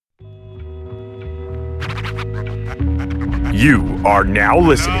You are now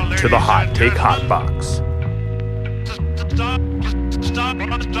listening to the Hot Take Hot Box.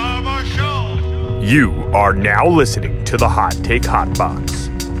 You are now listening to the Hot Take Hot Box.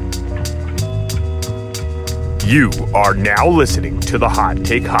 You are now listening to the Hot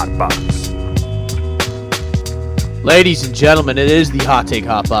Take Hot Box. Ladies and gentlemen, it is the Hot Take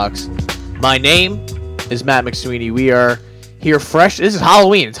Hot Box. My name is Matt McSweeney. We are here fresh. This is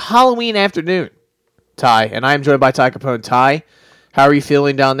Halloween. It's Halloween afternoon, Ty, and I am joined by Ty Capone. Ty, how are you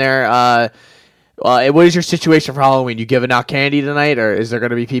feeling down there? What is your situation for Halloween? You giving out candy tonight, or is there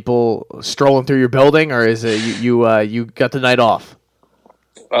going to be people strolling through your building, or is it you got the night off?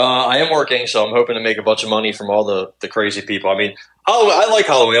 I am working, so I'm hoping to make a bunch of money from all the crazy people. I mean, I like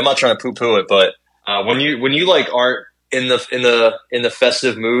Halloween. I'm not trying to poo-poo it, but when you like aren't in the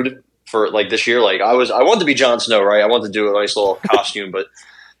festive mood for like this year, like I wanted to be Jon Snow, right? I wanted to do a nice little costume, but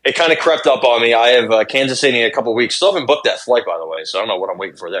it kind of crept up on me. I have Kansas City in a couple weeks. Still haven't booked that flight, by the way, so I don't know what I'm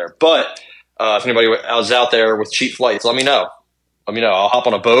waiting for there. But if anybody was out there with cheap flights, let me know. I'll hop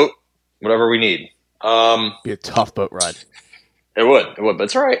on a boat, whatever we need. Be a tough boat ride. It would, but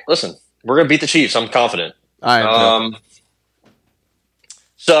it's all right. Listen, we're gonna beat the Chiefs. I'm confident. I am.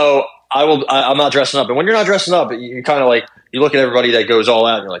 So I'm not dressing up, and when you're not dressing up, you kind of like you look at everybody that goes all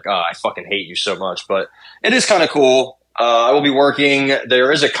out, and you're like, I fucking hate you so much. But it is kind of cool. I will be working.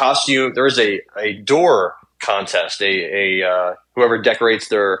 There is a costume. There is a door contest. Whoever decorates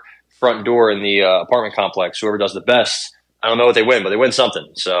their front door in the apartment complex, whoever does the best. I don't know what they win, but they win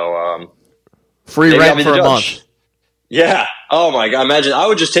something. So free rent for a month. Yeah. Oh my God. Imagine I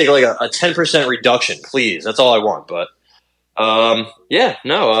would just take like a 10% reduction, please. That's all I want. But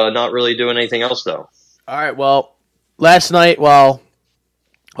not really doing anything else though. All right. Well, last night, while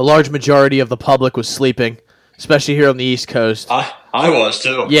a large majority of the public was sleeping, especially here on the East Coast, I was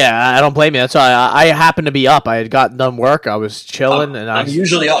too. Yeah, I don't blame you. That's why I happened to be up. I had gotten done work. I was chilling, I'm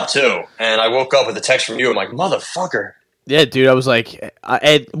usually up too. And I woke up with a text from you. I'm like, motherfucker. Yeah, dude. I was like,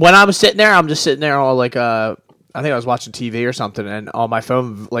 when I was sitting there, I'm just sitting there all like, I think I was watching TV or something, and on my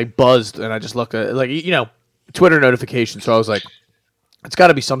phone like buzzed, and I just looked at Twitter notification. So I was like, it's got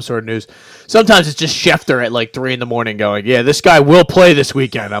to be some sort of news. Sometimes it's just Schefter at like 3 a.m. going, yeah, this guy will play this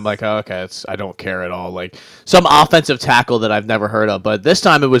weekend. I'm like, oh, okay, I don't care at all. Like some offensive tackle that I've never heard of. But this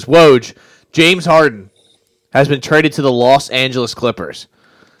time it was Woj. James Harden has been traded to the Los Angeles Clippers.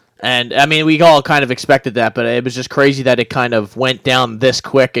 And, I mean, we all kind of expected that, but it was just crazy that it kind of went down this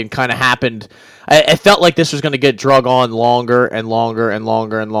quick and kind of happened. It felt like this was going to get drug on longer and longer and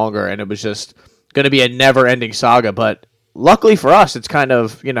longer and longer, and it was just going to be a never-ending saga. But luckily for us, it's kind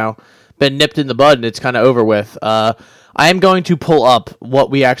of, been nipped in the bud, and it's kind of over with. I am going to pull up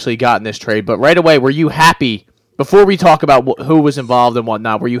what we actually got in this trade, but right away, were you happy, before we talk about who was involved and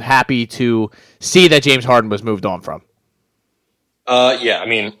whatnot, were you happy to see that James Harden was moved on from? Yeah, I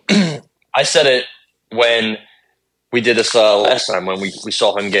mean, I said it when we did this last time when we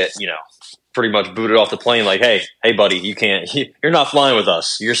saw him get, pretty much booted off the plane. Like, hey, buddy, you're not flying with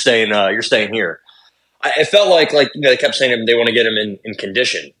us. You're staying here. It felt like they kept saying they want to get him in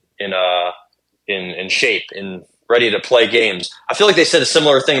condition, in shape, and ready to play games. I feel like they said a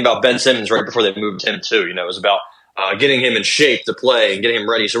similar thing about Ben Simmons right before they moved him too. It was about getting him in shape to play and getting him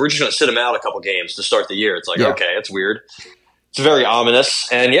ready. So we're just going to sit him out a couple games to start the year. It's like, okay, it's weird. It's very ominous.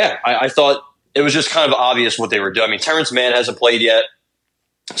 And yeah, I thought it was just kind of obvious what they were doing. I mean, Terrence Mann hasn't played yet.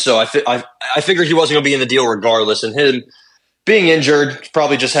 So I figured he wasn't going to be in the deal regardless. And him being injured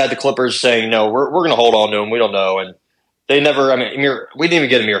probably just had the Clippers saying, no, we're going to hold on to him. We don't know. And they never, we didn't even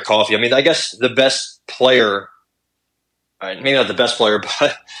get Amir Coffey. I mean, I guess the best player, maybe not the best player,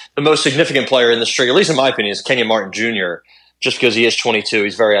 but the most significant player in this trade, at least in my opinion, is Kenyon Martin Jr., just because he is 22.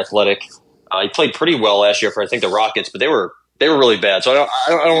 He's very athletic. He played pretty well last year for, I think, the Rockets, but they were really bad. So I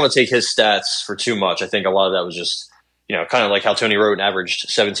don't want to take his stats for too much. I think a lot of that was just, kind of like how Tony Roden averaged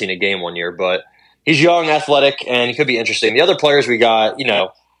 17 a game one year. But he's young, athletic, and he could be interesting. The other players we got,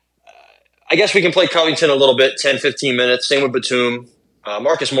 I guess we can play Covington a little bit, 10, 15 minutes. Same with Batum.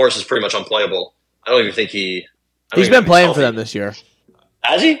 Marcus Morris is pretty much unplayable. I don't even think he's been playing for them this year.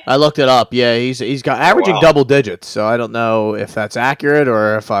 Has he? I looked it up. Yeah, he's got averaging double digits. So I don't know if that's accurate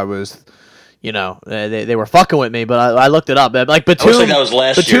or if I was... they were fucking with me, but I looked it up. Like Batum, that was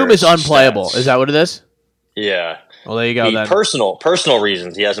last Batum year's is unplayable. stats. Is that what it is? Yeah. Well, there you go. Then Personal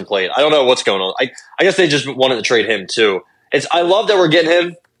reasons he hasn't played. I don't know what's going on. I guess they just wanted to trade him too. I love that we're getting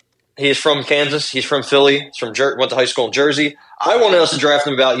him. He's from Kansas. He's from Philly. He's from went to high school in Jersey. I wanted us to draft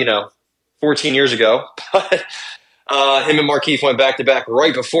him about 14 years ago, but him and Markieff went back to back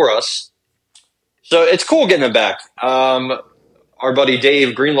right before us. So it's cool getting him back. Our buddy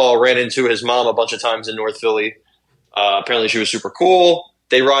Dave Greenlaw ran into his mom a bunch of times in North Philly. Apparently she was super cool.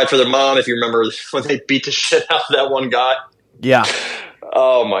 They ride for their mom, if you remember when they beat the shit out of that one guy. Yeah.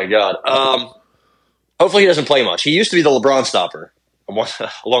 Oh, my God. Hopefully he doesn't play much. He used to be the LeBron stopper a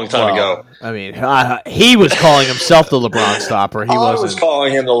long time ago. I mean, he was calling himself the LeBron stopper. He I was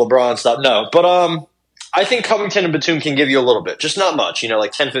calling him the LeBron stopper. No, but I think Covington and Batum can give you a little bit. Just not much.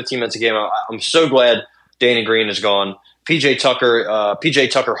 10, 15 minutes a game. I'm so glad Danny Green is gone. PJ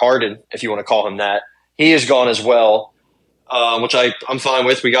Tucker Harden, if you want to call him that, he is gone as well, which I'm fine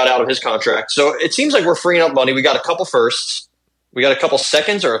with. We got out of his contract. So it seems like we're freeing up money. We got a couple firsts. We got a couple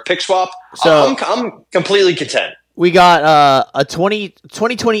seconds or a pick swap. So I'm completely content. We got a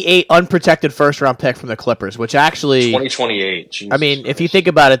 2028 unprotected first-round pick from the Clippers, which actually 2028. Jesus I mean, Christ. if you think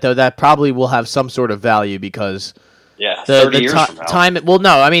about it, though, that probably will have some sort of value because 30 years from now. Time. Well,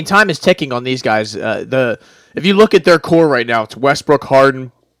 no, I mean, time is ticking on these guys. If you look at their core right now, it's Westbrook,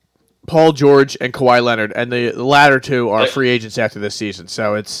 Harden, Paul George, and Kawhi Leonard, and the latter two are free agents after this season.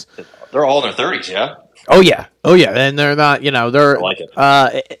 So they're all in their 30s, yeah. Oh yeah, and they're not. They're I like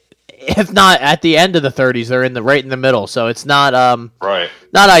it. If not at the end of the 30s, they're right in the middle. So it's not right,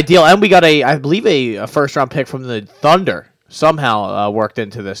 not ideal. And we got I believe a first round pick from the Thunder somehow worked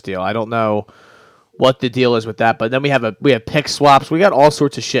into this deal. I don't know what the deal is with that, but then we have pick swaps. We got all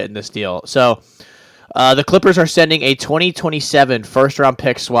sorts of shit in this deal. So the Clippers are sending a 2027 first round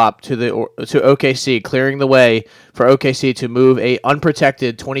pick swap to OKC, clearing the way for OKC to move a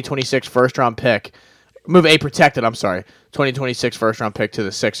unprotected 2026 first round pick. Move a protected, 2026 first-round pick to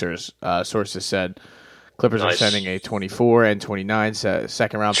the Sixers, sources said. Clippers are sending a 24 and 29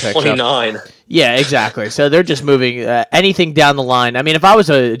 second-round pick. 29? So, yeah, exactly. So they're just moving anything down the line. I mean, if I was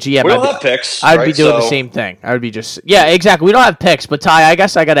a GM, we don't have picks. I'd be doing the same thing. I would be exactly. We don't have picks, but Ty, I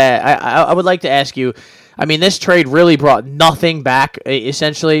guess I would like to ask you, I mean, this trade really brought nothing back,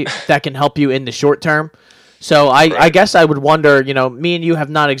 essentially, that can help you in the short term. So I guess I would wonder, me and you have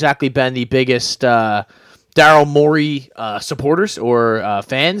not exactly been the biggest Daryl Morey supporters or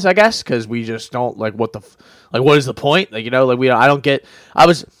fans, I guess, because we just don't what is the point? I don't get. I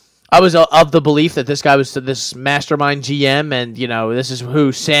was of the belief that this guy was this mastermind GM, and this is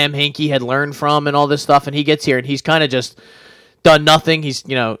who Sam Hinkie had learned from, and all this stuff. And he gets here, and he's kind of just done nothing. He's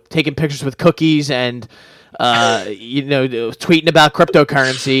taking pictures with cookies and. Tweeting about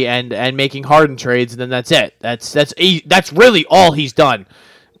cryptocurrency and making Harden trades, and then that's it. That's really all he's done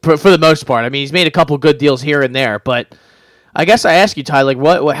for the most part. I mean, he's made a couple good deals here and there, but I guess I ask you, Ty,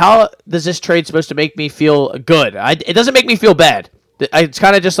 how does this trade supposed to make me feel good? It doesn't make me feel bad. It's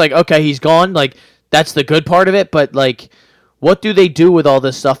kind of just okay, he's gone. That's the good part of it, but what do they do with all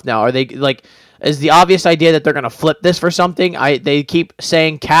this stuff now? Are they is the obvious idea that they're going to flip this for something? They keep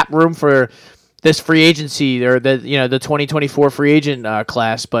saying cap room for this free agency or the 2024 free agent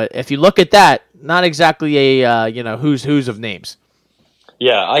class, but if you look at that, not exactly a who's of names.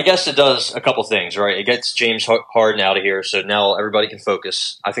 Yeah, I guess it does a couple things, right? It gets James Harden out of here, so now everybody can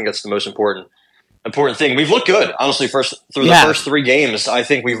focus. I think that's the most important thing. We've looked good, honestly. The first 3 games, I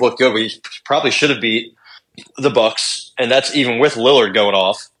think we've looked good. We probably should have beat the Bucks, and that's even with Lillard going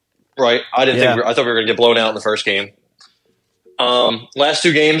off, right? I thought we were going to get blown out in the first game. Last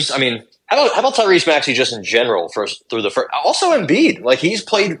 2 games, I mean. How about Tyrese Maxey just in general through the first? Also Embiid, he's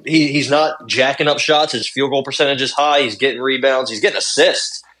played. He's not jacking up shots. His field goal percentage is high. He's getting rebounds. He's getting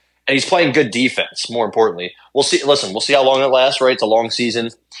assists, and he's playing good defense. More importantly, we'll see. Listen, we'll see how long it lasts. Right, it's a long season.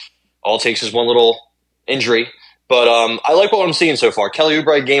 All it takes is one little injury, but I like what I'm seeing so far. Kelly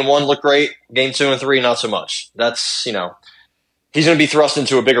Oubre, game 1 looked great. Game 2 and 3, not so much. That's he's going to be thrust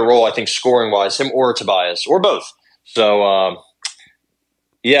into a bigger role. I think scoring wise, him or Tobias or both. So.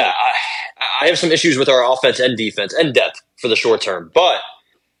 Yeah, I have some issues with our offense and defense and depth for the short term, but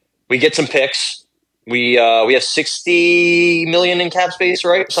we get some picks. We have $60 million in cap space,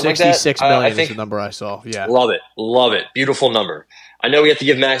 right? Something like that. $66 million is the number I saw. Yeah, love it, beautiful number. I know we have to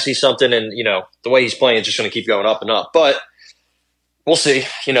give Maxey something, and the way he's playing is just going to keep going up and up. But we'll see.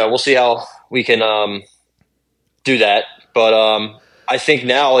 We'll see how we can do that. But I think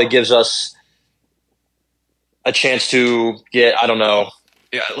now it gives us a chance to get. I don't know.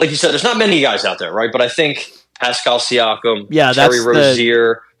 Yeah, like you said, there's not many guys out there, right? But I think Pascal Siakam, Terry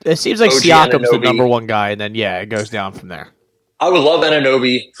Rozier. It seems like OG Siakam's Anunoby. The number one guy, and then it goes down from there. I would love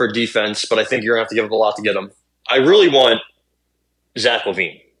Anunoby for defense, but I think you're going to have to give up a lot to get him. I really want Zach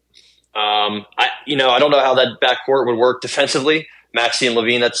LaVine. I don't know how that backcourt would work defensively. Maxey and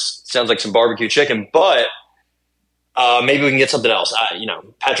LaVine, that sounds like some barbecue chicken, but maybe we can get something else.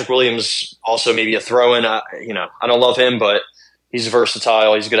 Patrick Williams also maybe a throw-in. I don't love him, but he's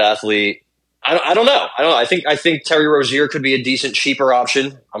versatile. He's a good athlete. I don't know. I think Terry Rozier could be a decent, cheaper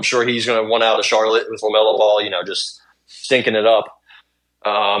option. I'm sure he's going to want out of Charlotte with LaMelo Ball, just stinking it up.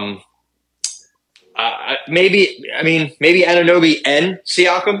 Maybe Anunoby and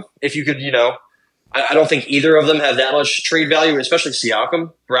Siakam, if you could, I don't think either of them have that much trade value, especially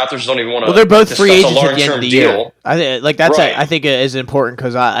Siakam. Raptors don't even want to. Well, they're both free agents at the end of the year. Deal. I think it is important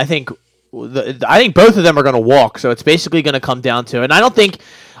because I think both of them are going to walk. So it's basically going to come down to, and I don't think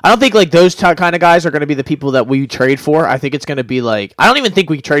like those kind of guys are going to be the people that we trade for. I think it's going to be like I don't even think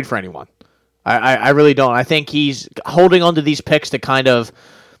we trade for anyone. I really don't. I think he's holding on to these picks to kind of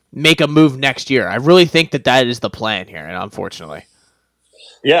make a move next year. I really think that is the plan here, and unfortunately.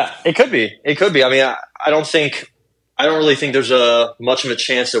 Yeah, it could be. It could be. I mean, I don't really think there's much of a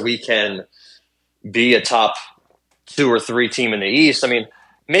chance that we can be a top 2 or 3 team in the East. I mean,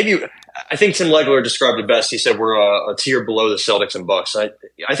 I think Tim Legler described it best. He said we're a tier below the Celtics and Bucks. I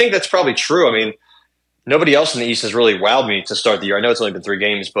think that's probably true. I mean, nobody else in the East has really wowed me to start the year. I know it's only been 3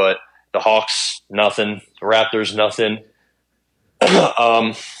 games, but the Hawks, nothing. The Raptors, nothing.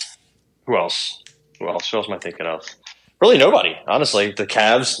 Who else? Who else am I thinking of? Really nobody, honestly. The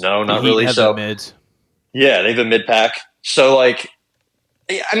Cavs, no, not really. So mids. Yeah, they've been mid-pack. So, I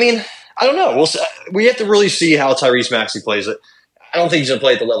mean, I don't know. We have to really see how Tyrese Maxey plays it. I don't think he's going to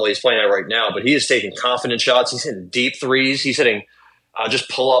play at the level he's playing at right now, but he is taking confident shots. He's hitting deep threes. He's hitting just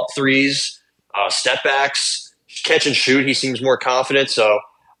pull-up threes, step backs, catch and shoot. He seems more confident. So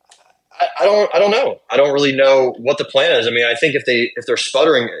I don't know. I don't really know what the plan is. I mean, I think if they're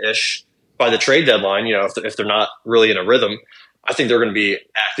sputtering-ish by the trade deadline, if they're not really in a rhythm, I think they're going to be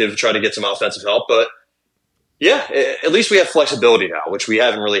active, try to get some offensive help. But yeah, at least we have flexibility now, which we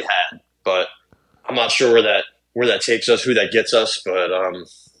haven't really had. But I'm not sure where that takes us, who that gets us. But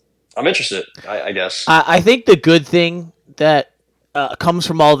I'm interested, I guess. I think the good thing that comes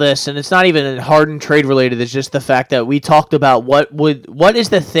from all this, and it's not even Harden trade related, it's just the fact that we talked about what is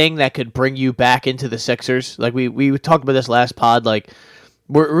the thing that could bring you back into the Sixers. Like we talked about this last pod, like.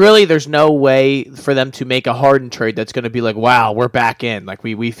 There's no way for them to make a Harden trade that's going to be like, wow, we're back in. Like,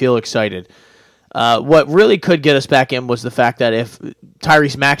 we feel excited. What really could get us back in was the fact that if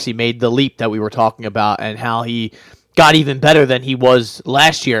Tyrese Maxey made the leap that we were talking about and how he got even better than he was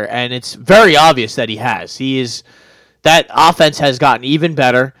last year, and it's very obvious that he has. That offense has gotten even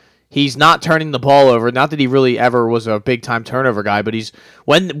better. He's not turning the ball over. Not that he really ever was a big-time turnover guy, but he's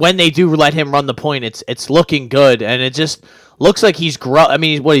when they do let him run the point, it's looking good, and it just looks like he's I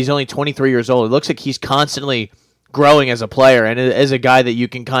mean, he's only 23 years old. It looks like he's constantly growing as a player and as a guy that you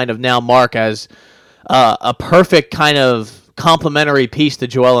can kind of now mark as a perfect kind of complementary piece to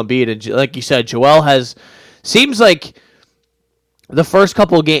Joel Embiid. And like you said, Joel seems like the first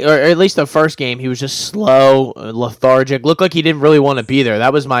couple of games, or at least the first game, he was just slow, lethargic. Looked like he didn't really want to be there.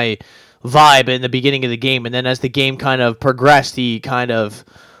 That was my vibe in the beginning of the game. And then as the game kind of progressed, he kind of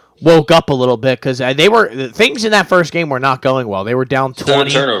woke up a little bit because things in that first game were not going well. They were down 20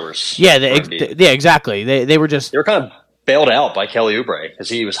 turnovers. Yeah, exactly. They were kind of bailed out by Kelly Oubre because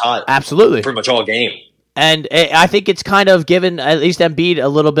he was hot. Absolutely, pretty much all game. And I think it's kind of given at least Embiid a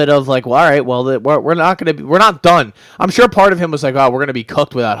little bit of like, well, all right, well, we're not done. I'm sure part of him was like, oh, we're going to be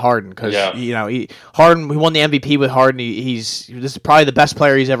cooked without Harden because Harden, we won the MVP with Harden. This is probably the best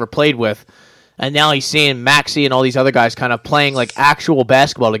player he's ever played with. And now he's seeing Maxey and all these other guys kind of playing like actual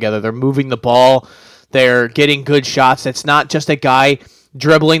basketball together. They're moving the ball. They're getting good shots. It's not just a guy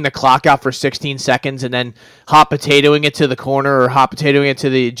dribbling the clock out for 16 seconds and then hot potatoing it to the corner or hot potatoing it to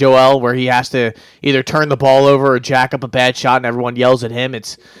the Joel where he has to either turn the ball over or jack up a bad shot and everyone yells at him.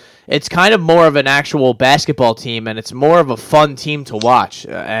 It's kind of more of an actual basketball team, and it's more of a fun team to watch.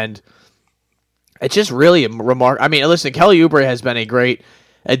 And it's just really remarkable. I mean, listen, Kelly Oubre has been a great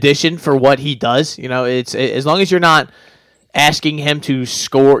addition for what he does. It's as long as you're not asking him to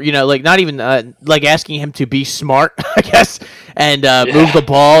score, like not even like asking him to be smart, I guess, and move the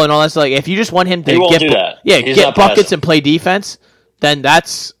ball and all that stuff. Like if you just want him to get buckets and play defense, then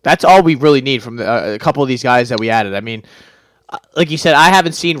that's all we really need from a couple of these guys that we added. I mean, like you said, I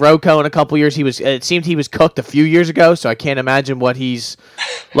haven't seen Rocco in a couple years. It seemed he was cooked a few years ago, so I can't imagine what he's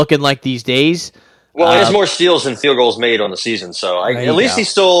looking like these days. Well, he has more steals than field goals made on the season, so at least he's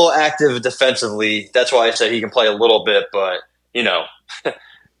still active defensively. That's why I said he can play a little bit, but,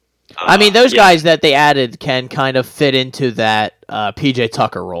 I mean, those guys that they added can kind of fit into that P.J.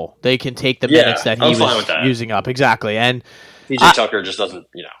 Tucker role. They can take the minutes that he was using up. Exactly. And P.J. Tucker just doesn't,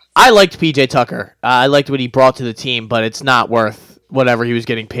 I liked P.J. Tucker. I liked what he brought to the team, but it's not worth whatever he was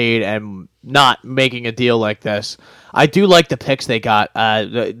getting paid and not making a deal like this. I do like the picks they got.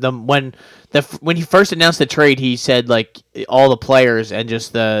 When he first announced the trade, he said like all the players and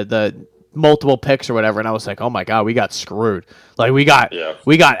just the multiple picks or whatever, and I was like, oh my god, we got screwed. Like we got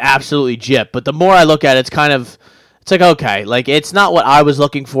absolutely gypped. But the more I look at it, it's it's like, okay, like it's not what I was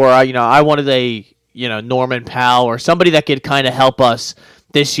looking for. I wanted a Norman Powell or somebody that could kind of help us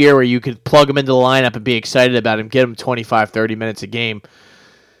this year, where you could plug him into the lineup and be excited about him, get him 25, 30 minutes a game.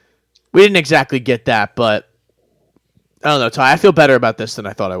 We didn't exactly get that, but I don't know, Ty. I feel better about this than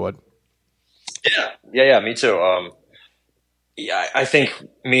I thought I would. Yeah, me too. I think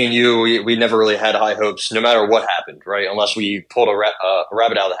me and you, we never really had high hopes, no matter what happened, right? Unless we pulled a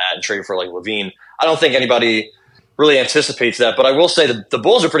rabbit out of the hat and traded for like Levine. I don't think anybody really anticipates that, but I will say the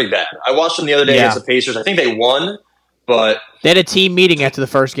Bulls are pretty bad. I watched them the other day against the Pacers. I think they won, but they had a team meeting after the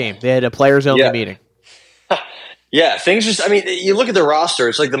first game. They had a players-only meeting. Yeah, things just, I mean, you look at the roster,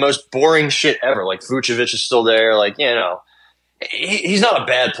 it's like the most boring shit ever. Like, Vucevic is still there. Like, he's not a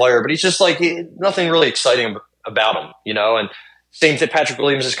bad player, but he's just like, nothing really exciting about him, And same thing, Patrick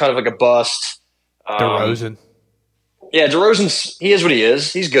Williams is kind of like a bust. DeRozan. Yeah, DeRozan's, he is what he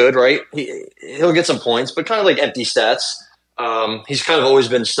is. He's good, right? He'll get some points, but kind of like empty stats. He's kind of always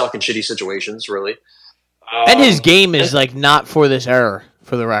been stuck in shitty situations, really. And his game is like not for this era.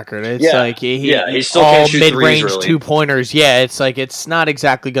 For the record, it's like he still all can't shoot mid-range threes, really. 2-pointers. Yeah, it's like it's not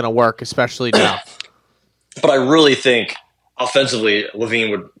exactly going to work, especially now. But I really think offensively,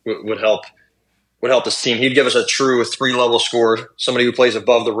 Levine would help this team. He'd give us a true 3-level scorer, somebody who plays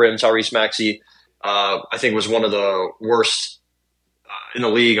above the rim. Tyrese Maxey, I think, was one of the worst in the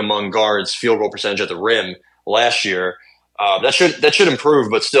league among guards field goal percentage at the rim last year. That should improve,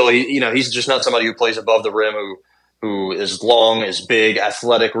 but still, he's just not somebody who plays above the rim who is long, is big,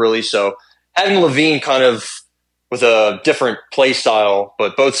 athletic, really. So having Levine kind of with a different play style,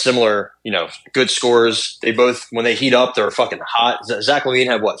 but both similar, good scorers. They both, when they heat up, they're fucking hot. Zach LaVine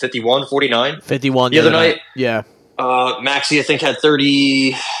had, 51, 49? 51 the other night. Yeah. Maxey, I think, had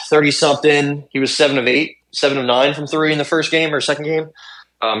 30-something. He was 7 of 8, 7 of 9 from 3 in the first game or second game.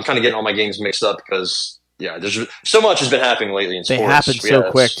 I'm kind of getting all my games mixed up because there's so much has been happening lately in sports. They happen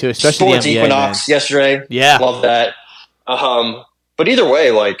so quick too, especially Sports the NBA, Equinox man. yesterday. Yeah, love that. But either way,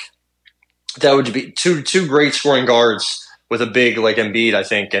 that would be two great scoring guards with a big Embiid, I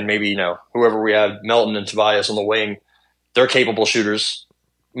think, and maybe whoever we have, Melton and Tobias on the wing. They're capable shooters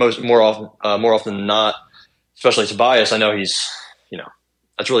more often than not. Especially Tobias, I know he's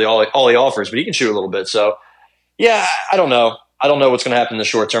that's really all he offers, but he can shoot a little bit. So I don't know. I don't know what's going to happen in the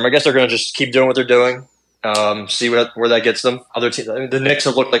short term. I guess they're going to just keep doing what they're doing. See where that gets them. Other teams, the Knicks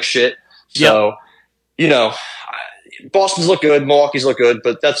have looked like shit. So, Boston's look good, Milwaukee's look good,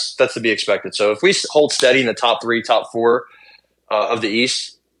 but that's to be expected. So if we hold steady in the top 3, top 4 of the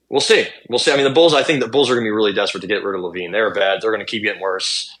East, we'll see. I mean, I think the Bulls are going to be really desperate to get rid of Levine. They're bad. They're going to keep getting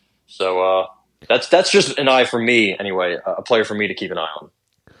worse. So that's just an eye for me anyway, a player for me to keep an eye on.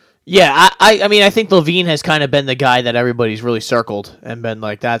 Yeah, I mean, I think Levine has kind of been the guy that everybody's really circled and been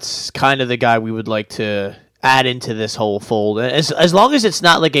like, that's kind of the guy we would like to add into this whole fold. As long as it's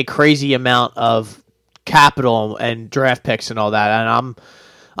not like a crazy amount of capital and draft picks and all that, and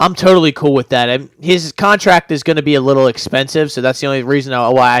I'm totally cool with that. And his contract is going to be a little expensive, so that's the only reason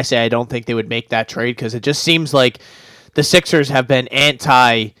why I say I don't think they would make that trade, because it just seems like the Sixers have been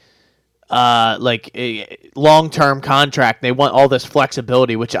anti a long-term contract. They want all this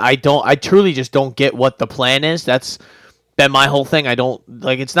flexibility, which I truly just don't get what the plan is. That's been my whole thing. I don't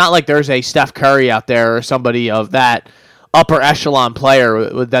it's not like there's a Steph Curry out there or somebody of that upper echelon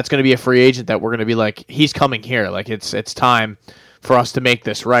player that's going to be a free agent that we're going to be like, he's coming here. Like it's time for us to make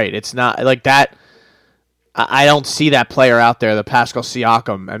this right. It's not like that. I don't see that player out there, the Pascal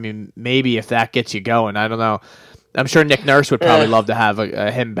Siakam. I mean, maybe if that gets you going, I don't know. I'm sure Nick Nurse would probably love to have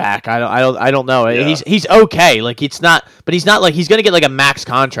him back. I don't know. Yeah. He's okay. Like he's not, but he's not like he's gonna get like a max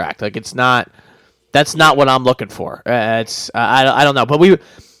contract. Like it's not. That's not what I'm looking for. It's I don't know. But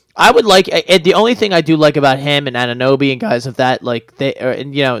I would like the only thing I do like about him and Anunoby and guys of that, like they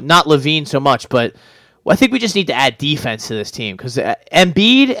not Levine so much, but I think we just need to add defense to this team, because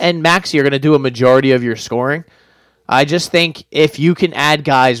Embiid and Maxey are going to do a majority of your scoring. I just think if you can add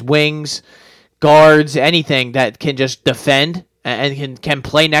guys, wings, guards, anything that can just defend and can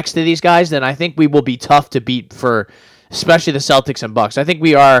play next to these guys, then I think we will be tough to beat for especially the Celtics and Bucks. I think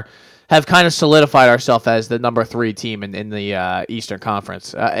we have kind of solidified ourselves as the number 3 team in the Eastern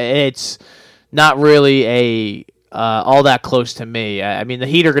Conference. It's not really all that close to me. I mean, the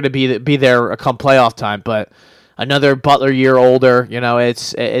Heat are going to be there come playoff time, but another Butler year older.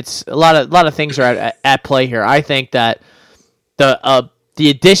 It's a lot of things are at play here. I think that the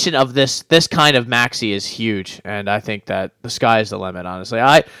addition of this kind of Maxey is huge, and I think that the sky is the limit, honestly.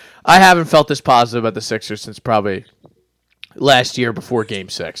 I haven't felt this positive about the Sixers since probably last year before Game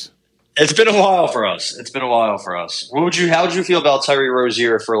 6. It's been a while for us. How would you feel about Tyree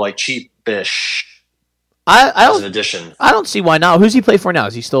Rozier for cheap-ish? as an addition. I don't see why not. Who's he play for now?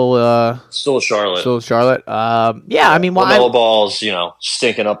 Is he still Charlotte? Still Charlotte. Yeah, I mean, why? LaMelo Ball's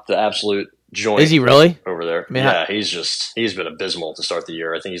stinking up the absolute joint. Is he really over there? I mean, yeah, he's been abysmal to start the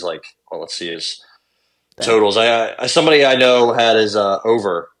year. I think he's like, let's see his totals. Somebody I know had his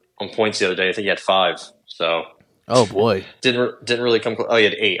over on points the other day. I think he had 5. So, oh boy, didn't really come close. Oh, he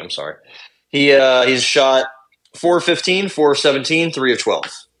had 8. I'm sorry. He's shot 4-15, 4-17, 3 of 12.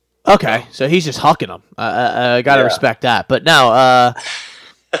 Okay, so he's just hucking them. I gotta respect that. But no,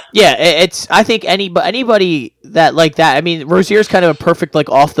 yeah, it's. I think anybody that like that. I mean, Rozier's kind of a perfect like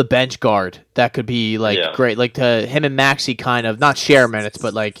off the bench guard that could be like great. Like him and Maxey kind of not share minutes,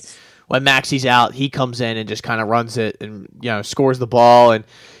 but like when Maxey's out, he comes in and just kind of runs it and scores the ball. And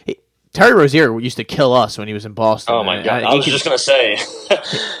Terry Rozier used to kill us when he was in Boston. Oh my god! I was just gonna say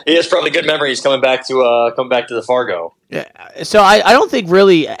he has probably good memories coming back to the Fargo. Yeah, so I don't think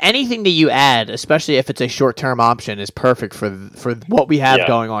really anything that you add, especially if it's a short term option, is perfect for what we have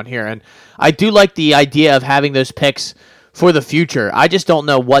going on here. And I do like the idea of having those picks for the future. I just don't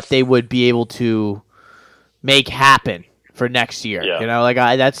know what they would be able to make happen for next year.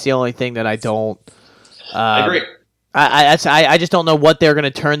 Yeah. That's the only thing that I don't. I agree. I just don't know what they're going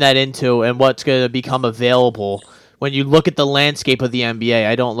to turn that into and what's going to become available. When you look at the landscape of the NBA,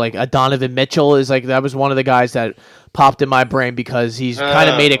 I don't like Donovan Mitchell is like that was one of the guys that popped in my brain because he's kind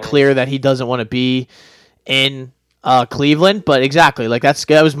of made it clear that he doesn't want to be in Cleveland. But exactly, like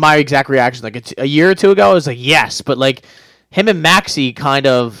that was my exact reaction. Like it's a year or two ago, I was like yes, but like him and Maxey kind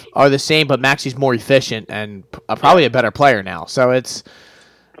of are the same, but Maxey's more efficient and probably a better player now. So that's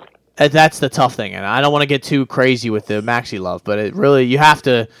the tough thing, and I don't want to get too crazy with the Maxey love, but it really you have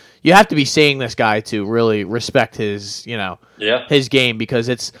to be seeing this guy to really respect his his game because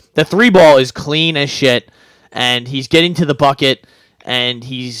it's the 3-ball is clean as shit, and he's getting to the bucket, and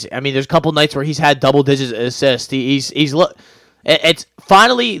there's a couple nights where he's had double digit assists. It's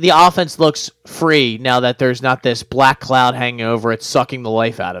finally the offense looks free now that there's not this black cloud hanging over it, sucking the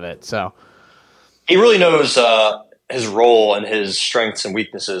life out of it. So he really knows his role and his strengths and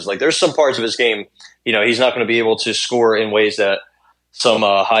weaknesses. Like there's some parts of his game, he's not going to be able to score in ways that some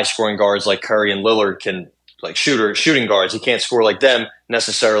high scoring guards like Curry and Lillard can, like shooting guards. He can't score like them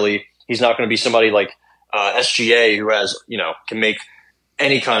necessarily. He's not going to be somebody like SGA who has, can make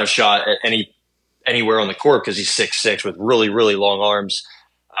any kind of shot at anywhere on the court because he's 6'6" with really, really long arms.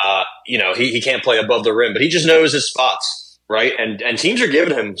 He can't play above the rim, but he just knows his spots, right? And teams are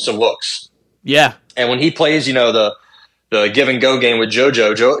giving him some looks. Yeah. And when he plays, the give and go game with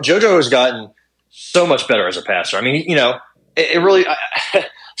JoJo has gotten so much better as a passer. I mean, it really.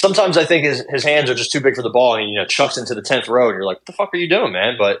 Sometimes I think his hands are just too big for the ball, and he chucks into the 10th row, and you're like, "What the fuck are you doing,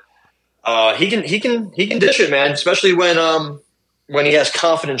 man?" But he can dish it, man. Especially when he has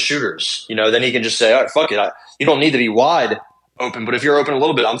confident shooters. Then he can just say, "All right, fuck it. You don't need to be wide open, but if you're open a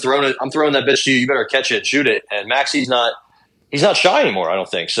little bit, I'm throwing that bitch to you. You better catch it, and shoot it." And Maxey's not shy anymore. I don't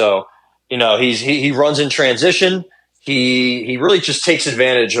think so. He runs in transition. He really just takes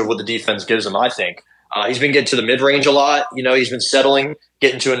advantage of what the defense gives him, I think. He's been getting to the mid-range a lot. He's been settling,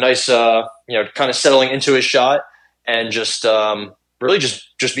 getting to a nice, kind of settling into his shot and just really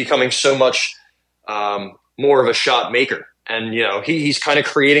just becoming so much more of a shot maker. And, he's kind of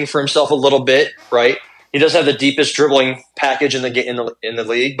creating for himself a little bit, right? He doesn't have the deepest dribbling package in the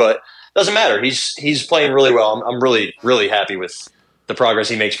league, but it doesn't matter. He's playing really well. I'm really, really happy with the progress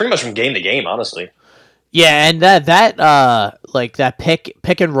he makes pretty much from game to game, honestly. Yeah, and that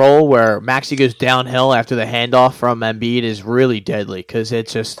pick and roll where Maxey goes downhill after the handoff from Embiid is really deadly because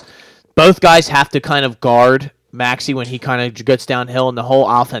it's just both guys have to kind of guard Maxey when he kind of gets downhill, and the whole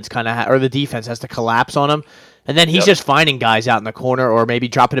offense or the defense has to collapse on him, and then he's just finding guys out in the corner or maybe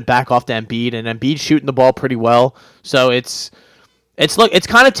dropping it back off to Embiid, and Embiid's shooting the ball pretty well, so it's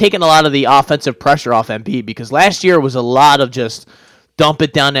kind of taken a lot of the offensive pressure off Embiid because last year was a lot of just dump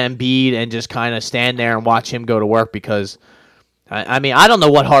it down to Embiid and just kind of stand there and watch him go to work because, I don't know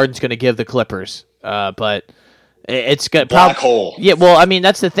what Harden's going to give the Clippers, but it's good. Black hole. Yeah, well,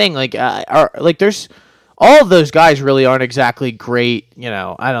 that's the thing. There's all of those guys really aren't exactly great.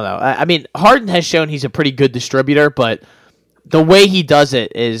 I don't know. Harden has shown he's a pretty good distributor, but the way he does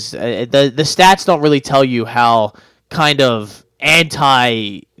it is the stats don't really tell you how kind of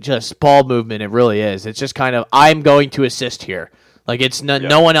anti just ball movement it really is. It's just kind of I'm going to assist here. Like, it's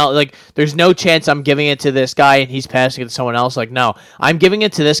no one else. Like, there's no chance I'm giving it to this guy and he's passing it to someone else. Like, no, I'm giving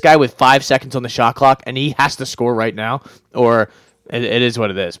it to this guy with 5 seconds on the shot clock and he has to score right now, or it is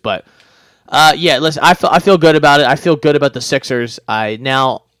what it is. But, listen, I feel good about it. I feel good about the Sixers. I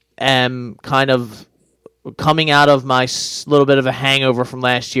now am kind of coming out of my little bit of a hangover from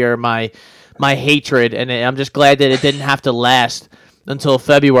last year. My my hatred, and I'm just glad that it didn't have to last until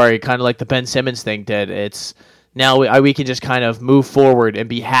February, kind of like the Ben Simmons thing did. It's now we can just kind of move forward and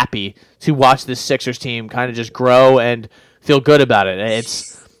be happy to watch this Sixers team kind of just grow and feel good about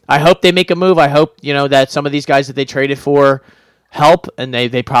it. I hope they make a move. I hope, that some of these guys that they traded for help, and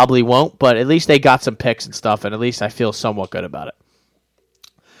they probably won't, but at least they got some picks and stuff, and at least I feel somewhat good about it.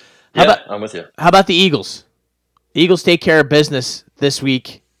 I'm with you. How about the Eagles? The Eagles take care of business this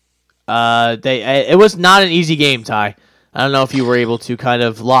week. It was not an easy game, Ty. I don't know if you were able to kind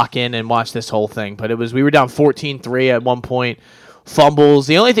of lock in and watch this whole thing, but we were down 14-3 at one point. Fumbles.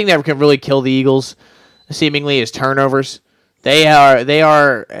 The only thing that can really kill the Eagles, seemingly, is turnovers. They are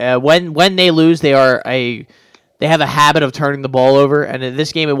when they lose, they have a habit of turning the ball over. And in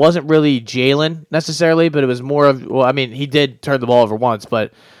this game, it wasn't really Jalen necessarily, but it was more of, he did turn the ball over once,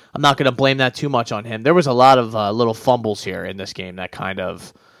 but I'm not going to blame that too much on him. There was a lot of little fumbles here in this game that kind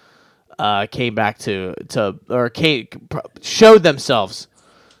of came back showed themselves,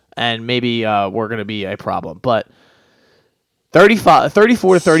 and maybe were going to be a problem. But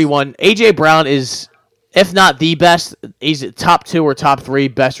 34-31, A.J. Brown is, if not the best, he's top 2 or top 3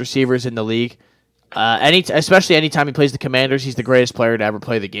 best receivers in the league. Especially anytime he plays the Commanders, he's the greatest player to ever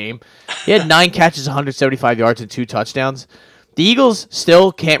play the game. He had 9 catches, 175 yards, and 2 touchdowns. The Eagles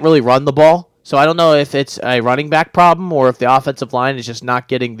still can't really run the ball, so I don't know if it's a running back problem or if the offensive line is just not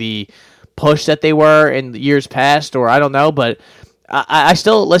getting the push that they were in the years past, or I don't know, but I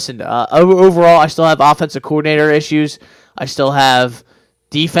still, listen, overall, I still have offensive coordinator issues. I still have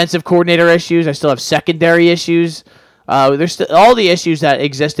defensive coordinator issues. I still have secondary issues. There's all the issues that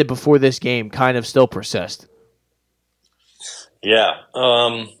existed before this game kind of still persist. Yeah.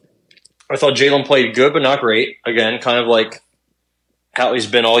 I thought Jalen played good, but not great. Again, kind of like how he's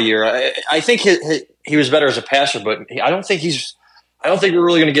been all year. I think he was better as a passer, but I don't think we're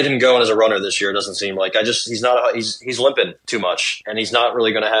really going to get him going as a runner this year. It doesn't seem like. He's limping too much, and he's not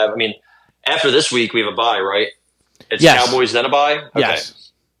really going to have. After this week we have a bye, right? It's yes. Cowboys then a bye. Okay.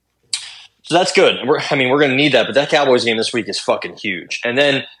 Yes. So that's good. We're going to need that, but that Cowboys game this week is fucking huge. And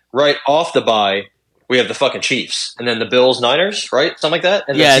then right off the bye, we have the fucking Chiefs, and then the Bills, Niners, right? Something like that.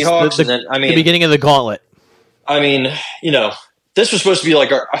 And yeah, the Seahawks, the beginning of the gauntlet. This was supposed to be like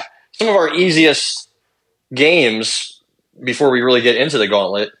some of our easiest games before we really get into the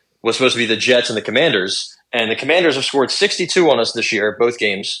gauntlet was supposed to be the Jets and the Commanders. And the Commanders have scored 62 on us this year, both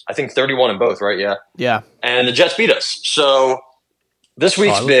games. I think 31 in both, right? Yeah. Yeah. And the Jets beat us. So this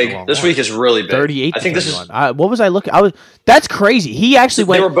week's big. This week is really big. 38. I think 31. This is. What was I looking? That's crazy. He actually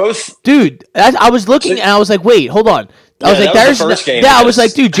went. They were both. Dude, I was looking and I was like, wait, hold on. I was like, there's the first game. Yeah, I was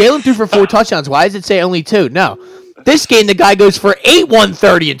like, dude, Jalen threw for 4 touchdowns. Why does it say only 2? No. This game, the guy goes for 8,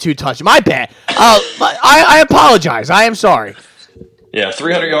 130 and 2 touchdowns. My bad. I apologize. I am sorry. Yeah,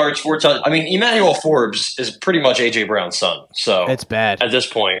 300 yards, 4 touchdowns. Emmanuel Forbes is pretty much A.J. Brown's son. So it's bad. At this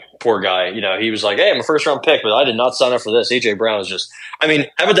point, poor guy. He was like, hey, I'm a first-round pick, but I did not sign up for this. A.J. Brown is just – how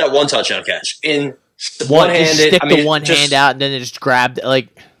about that 1 touchdown catch? One-handed. Just stick the one hand out and then it just grabbed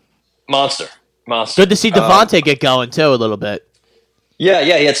 – Monster. Good to see Devontae get going, too, a little bit. Yeah,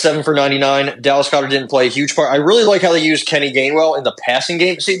 he had 7 for 99. Dallas Goedert didn't play a huge part. I really like how they used Kenny Gainwell in the passing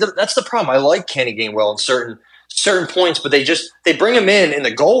game. See, that's the problem. I like Kenny Gainwell in certain points, but they bring him in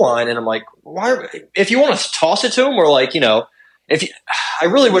the goal line, and I'm like, why? If you want to toss it to him, or I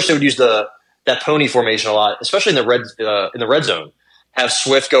really wish they would use that pony formation a lot, especially in the red zone. Have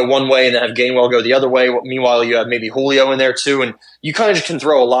Swift go one way and then have Gainwell go the other way. Meanwhile, you have maybe Julio in there too, and you kind of just can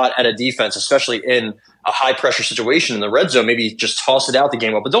throw a lot at a defense, especially in a high pressure situation in the red zone. Maybe just toss it out to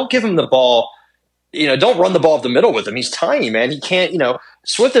Gainwell, but don't give him the ball. Don't run the ball up the middle with him. He's tiny, man. He can't.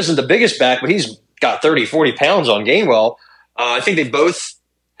 Swift isn't the biggest back, but he's got 30, 40 pounds on Gainwell. I think they both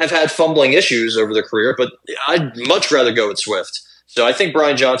have had fumbling issues over their career, but I'd much rather go with Swift. So I think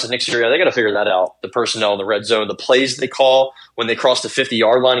Brian Johnson, Nick Sirianni, they got to figure that out. The personnel in the red zone, the plays they call when they cross the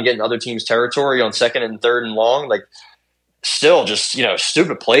 50-yard line and get in other teams' territory on 2nd and 3rd and long, still just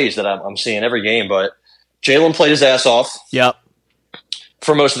stupid plays that I'm seeing every game. But Jalen played his ass off. Yep.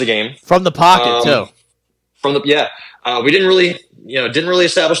 For most of the game, from the pocket too. We didn't really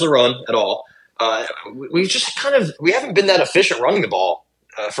establish the run at all. We haven't been that efficient running the ball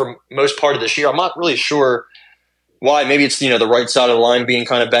for most part of this year. I'm not really sure why. Maybe it's the right side of the line being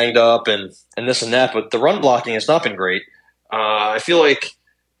kind of banged up and this and that, but the run blocking has not been great. I feel like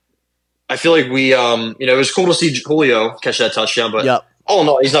we it was cool to see Julio catch that touchdown, but all in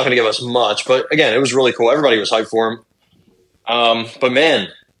all, he's not going to give us much. But again, it was really cool. Everybody was hyped for him. But man,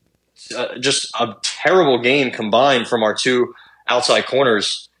 just a terrible game combined from our 2 outside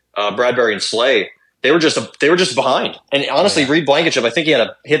corners, Bradbury and Slay. they were just behind. And honestly, Reed Blankenship, I think he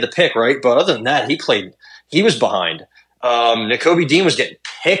had the pick, right? But other than that, he was behind. Nakobe Dean was getting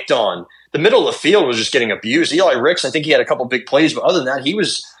picked on. The middle of the field was just getting abused. Eli Ricks, I think he had a couple big plays, but other than that, he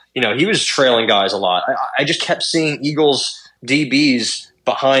was trailing guys a lot. I just kept seeing Eagles DBs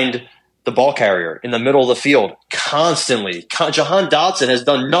behind the ball carrier in the middle of the field constantly. Jahan Dotson has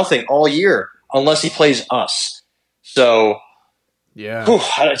done nothing all year unless he plays us. So, yeah.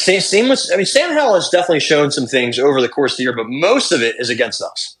 Sam Howell has definitely shown some things over the course of the year, but most of it is against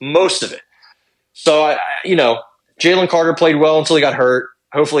us. Most of it. So, Jalen Carter played well until he got hurt.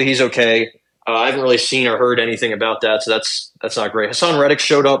 Hopefully he's okay. I haven't really seen or heard anything about that, so that's not great. Hassan Reddick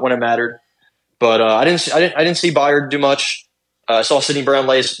showed up when it mattered, but I didn't see Byard do much. I saw Sidney Brown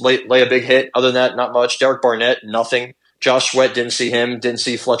lay a big hit. Other than that, not much. Derek Barnett, nothing. Josh Sweat, didn't see him. Didn't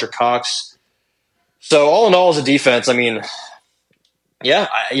see Fletcher Cox. So all in all, as a defense, I mean, yeah,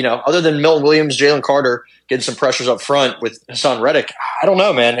 other than Milton Williams, Jalen Carter getting some pressures up front with Hassan Reddick, I don't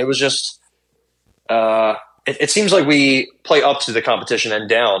know, man. It was just it seems like we play up to the competition and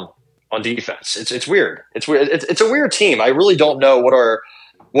down on defense. It's weird. It's weird. It's a weird team. I really don't know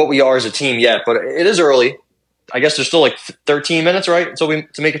what we are as a team yet, but it is early. I guess there's still like 13 minutes, right,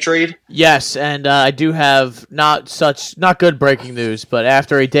 to make a trade. Yes, and I do have not good breaking news, but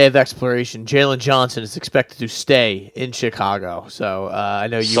after a day of exploration, Jalen Johnson is expected to stay in Chicago. So I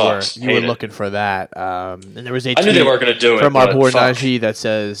know you were looking for that, and there was a tweet I knew they weren't going to do it from our boy Najee that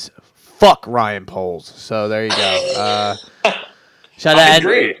says "fuck Ryan Poles." So there you go. Shout out.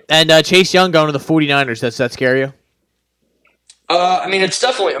 Agree. And Chase Young going to the 49ers. Does that scare you? It's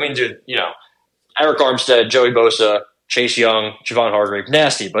definitely. Dude, Eric Armstead, Joey Bosa, Chase Young, Javon Hargrave,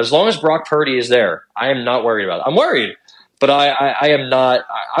 nasty. But as long as Brock Purdy is there, I am not worried about it. I'm worried, but I am not.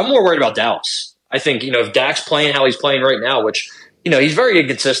 I'm more worried about Dallas. I think, if Dak's playing how he's playing right now, which, he's very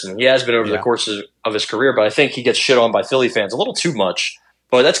inconsistent. He has been over the course of his career, but I think he gets shit on by Philly fans a little too much.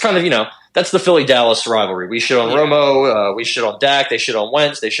 But that's kind of, that's the Philly-Dallas rivalry. We shit on Romo, we shit on Dak, they shit on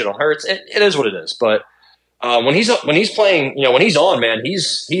Wentz, they shit on Hurts. It is what it is. But when he's playing, when he's on, man, he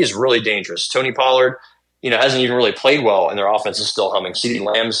is really dangerous. Tony Pollard, hasn't even really played well, and their offense is still humming. CeeDee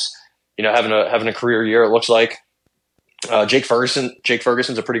Lamb's, having a career year. It looks like Jake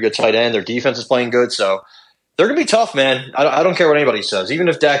Ferguson's a pretty good tight end. Their defense is playing good, so they're gonna be tough, man. I don't care what anybody says. Even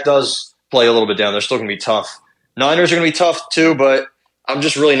if Dak does play a little bit down, they're still gonna be tough. Niners are gonna be tough too, but I'm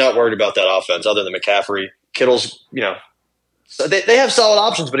just really not worried about that offense. Other than McCaffrey, Kittle's, so they have solid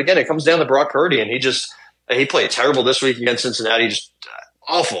options, but again, it comes down to Brock Purdy, and he played terrible this week against Cincinnati. Just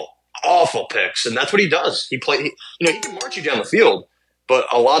awful picks, and that's what he does. He can march you down the field, but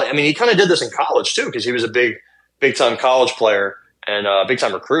he kind of did this in college too, because he was a big time college player and a big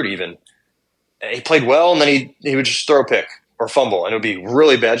time recruit even. And he played well, and then he would just throw a pick or fumble, and it would be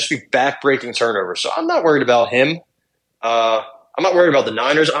really bad, just be back-breaking turnover. So I'm not worried about him. I'm not worried about the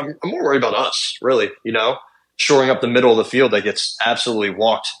Niners. I'm more worried about us, really, shoring up the middle of the field that gets absolutely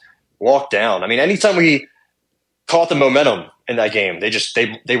walked down. Anytime we caught the momentum in that game,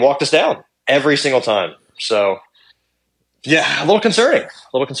 they walked us down every single time. So, yeah, a little concerning.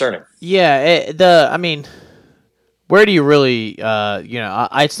 Yeah, where do you really,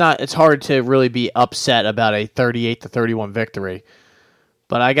 it's hard to really be upset about a 38-31 victory.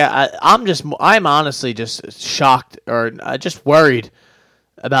 But I'm honestly just shocked or just worried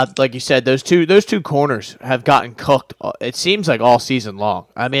about, like you said, those two corners have gotten cooked. It seems like all season long.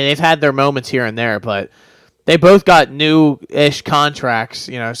 They've had their moments here and there, but they both got new-ish contracts.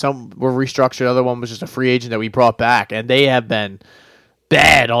 Some were restructured, the other one was just a free agent that we brought back, and they have been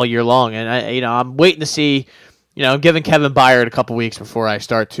bad all year long. And I'm waiting to see. I'm giving Kevin Byard a couple weeks before I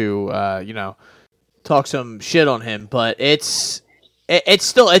start to talk some shit on him, but it's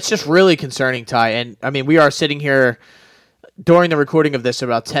just really concerning, Ty. And we are sitting here during the recording of this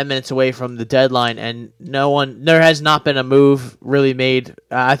about 10 minutes away from the deadline, and there has not been a move really made.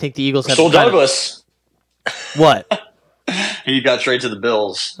 I think the Eagles have sold Douglas. What? He got traded to the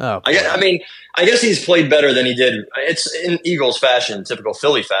Bills. Oh, I guess he's played better than he did. It's in Eagles fashion, typical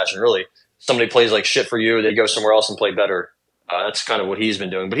Philly fashion, really. Somebody plays like shit for you, they go somewhere else and play better. That's kind of what he's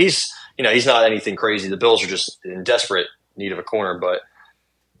been doing. But he's not anything crazy. The Bills are just in desperate need of a corner. But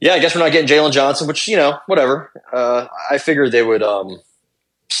yeah, I guess we're not getting Jalen Johnson, which, whatever. I figured they would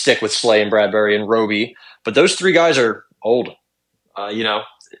stick with Slay and Bradbury and Roby. But those three guys are old.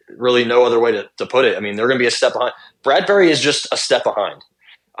 Really no other way to put it. They're going to be a step behind. Bradbury is just a step behind.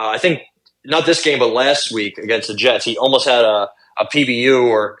 I think not this game, but last week against the Jets, he almost had a PBU,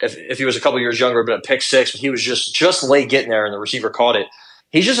 or if he was a couple years younger, but a pick six, but he was just late getting there and the receiver caught it.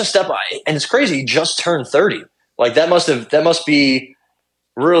 He's just a step behind. And it's crazy. He just turned 30. Like that must be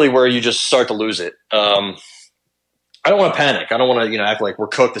really where you just start to lose it. I don't want to panic. I don't want to, act like we're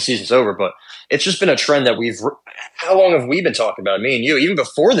cooked, the season's over, but it's just been a trend that how long have we been talking about it? Me and you, even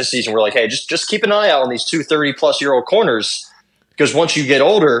before the season, we're like, hey, just keep an eye out on these 2 30-plus-year-old corners, because once you get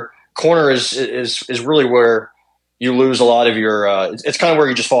older, corner is really where you lose a lot of your, it's kind of where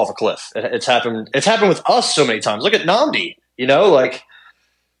you just fall off a cliff. It's happened with us so many times. Look at Namdi,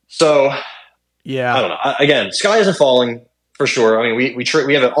 so yeah, I don't know. Again, sky isn't falling for sure. I mean, we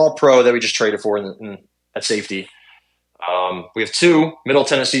have an all pro that we just traded for at safety. We have 2 Middle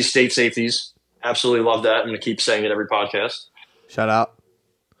Tennessee State safeties. Absolutely love that. I'm going to keep saying it every podcast. Shout out.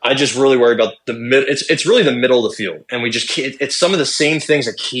 I just really worry about the mid. It's really the middle of the field, and we just can't. It's some of the same things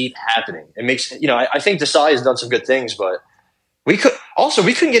that keep happening. It makes I think Desai has done some good things, but we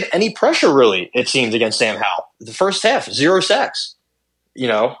couldn't get any pressure really. It seemed against Sam Howell the first half, 0 sacks.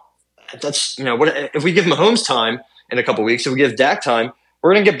 That's what if we give Mahomes time in a couple weeks? If we give Dak time,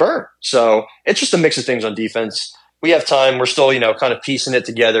 we're going to get burned. So it's just a mix of things on defense. We have time. We're still, kind of piecing it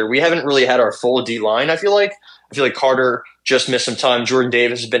together. We haven't really had our full D line. I feel like Carter just missed some time. Jordan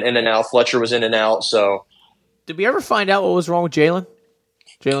Davis has been in and out. Fletcher was in and out. So, did we ever find out what was wrong with Jalen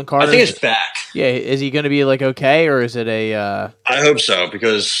Carter? I think it's back. Yeah, is he going to be okay, or is it a? I hope so,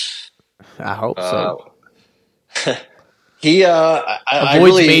 because I hope so. He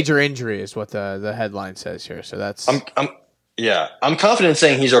avoids major injury is what the headline says here. So that's. I'm confident in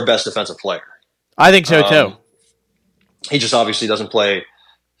saying he's our best defensive player. I think so too. He just obviously doesn't play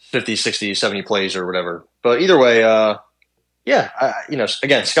 50, 60, 70 plays or whatever. But either way,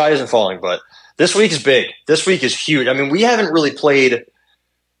 again, sky isn't falling, but this week is big. This week is huge. I mean, we haven't really played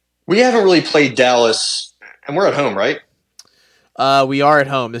Dallas, and we're at home, right? We are at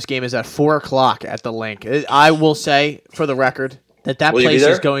home. This game is at 4:00 at the Link. I will say, for the record, that place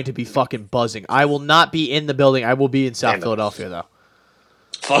is going to be fucking buzzing. I will not be in the building. I will be in South Philadelphia, though.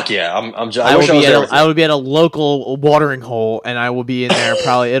 Fuck yeah! I will be at a local watering hole, and I will be in there.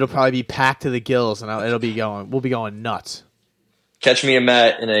 It'll probably be packed to the gills, and we'll be going nuts. Catch me and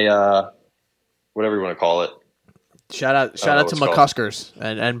Matt in a whatever you want to call it. Shout out to McCuskers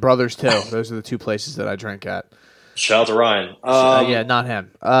and Brothers too. Those are the 2 places that I drink at. Shout out to Ryan. Yeah, not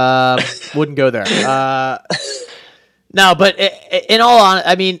him. Wouldn't go there. No, but in all honesty,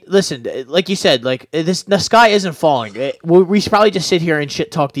 I mean, listen, like you said, the sky isn't falling. We should probably just sit here and shit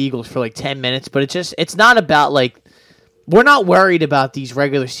talk the Eagles for 10 minutes, but it's not about we're not worried about these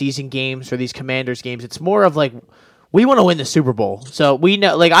regular season games or these Commanders games. It's more of we want to win the Super Bowl. So we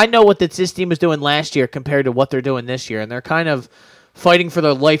know, I know what this team was doing last year compared to what they're doing this year, and they're kind of fighting for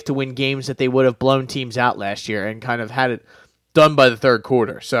their life to win games that they would have blown teams out last year and kind of had it done by the third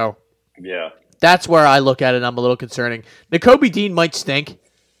quarter. So yeah. That's where I look at it and I'm a little concerning. Nakobe Dean might stink.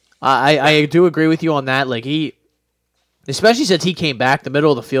 I do agree with you on that. Especially since he came back, the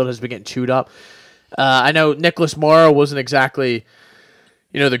middle of the field has been getting chewed up. I know Nicholas Morrow wasn't exactly,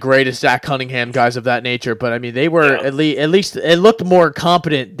 the greatest Zach Cunningham guys of that nature, but I mean they were at least it looked more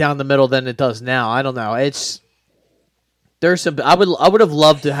competent down the middle than it does now. I don't know. I would have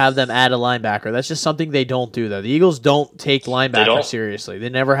loved to have them add a linebacker. That's just something they don't do though. The Eagles don't take linebackers seriously. They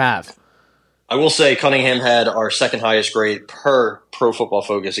never have. I will say Cunningham had our second highest grade per Pro Football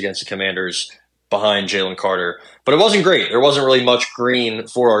Focus against the Commanders behind Jalen Carter. But it wasn't great. There wasn't really much green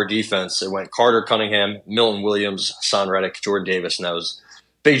for our defense. It went Carter, Cunningham, Milton Williams, Hassan Reddick, Jordan Davis, and that was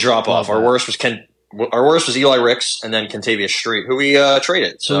big drop-off. Our worst was Eli Ricks and then Kentavious Street, who we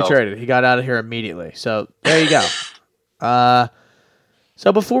traded. So we traded. He got out of here immediately. So there you go.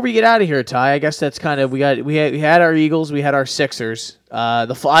 So before we get out of here, Ty, I guess that's kind of we had our Eagles, we had our Sixers. My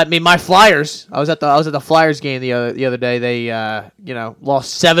Flyers. I was at the Flyers game the other day. They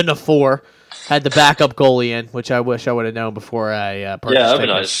lost 7-4. Had the backup goalie in, which I wish I would have known before I purchased. Yeah, that'd be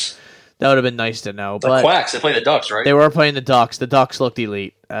nice. That would have been nice to know. But Quacks, they play the Ducks, right? They were playing the Ducks. The Ducks looked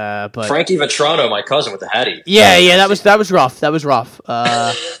elite. But Frankie Vetrano, my cousin with the Hattie. Yeah, that was rough. That was rough.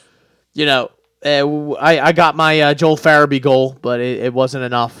 I got my Joel Farabee goal, but it wasn't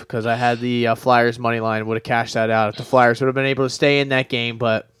enough because I had the Flyers money line. Would have cashed that out if the Flyers would have been able to stay in that game.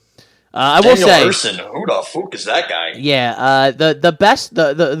 But I will say, Urson, who the fuck is that guy? Yeah,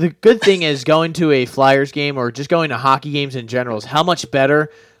 the good thing is going to a Flyers game or just going to hockey games in general is how much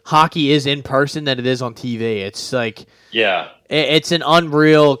better hockey is in person than it is on TV. It's it's an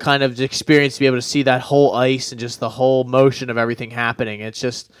unreal kind of experience to be able to see that whole ice and just the whole motion of everything happening. It's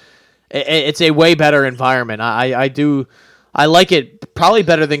just. It's a way better environment. I like it probably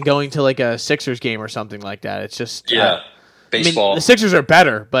better than going to a Sixers game or something like that. It's just baseball. I mean, the Sixers are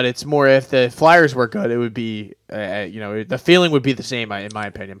better, but it's more if the Flyers were good, it would be the feeling would be the same in my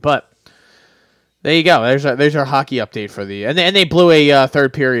opinion. But There you go. There's our hockey update for the and they blew a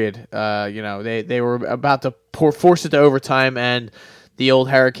third period. They were about to force it to overtime, and the old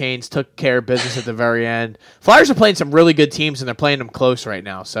Hurricanes took care of business at the very end. Flyers are playing some really good teams, and they're playing them close right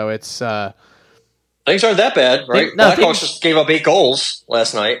now. So it's things aren't that bad, right? Blackhawks just gave up 8 goals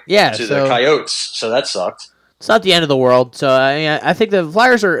last night to the Coyotes, so that sucked. It's not the end of the world. So I think the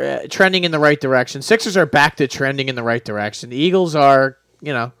Flyers are trending in the right direction. Sixers are back to trending in the right direction. The Eagles are,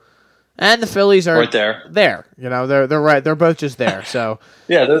 and the Phillies are right there. They're right. They're both just there. So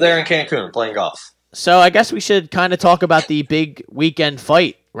yeah, they're there in Cancun playing golf. So I guess we should kind of talk about the big weekend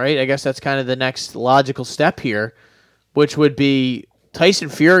fight, right? I guess that's kind of the next logical step here, which would be Tyson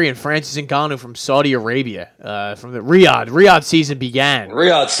Fury and Francis Ngannou from Saudi Arabia, from the Riyadh. Riyadh season began.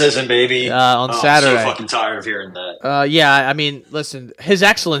 Riyadh season, baby. On Saturday. I'm so fucking tired of hearing that. Yeah, I mean, listen, His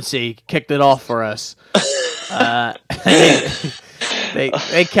Excellency kicked it off for us.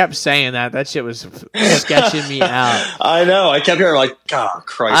 They kept saying that. That shit was sketching me out. I know. I kept hearing like, oh,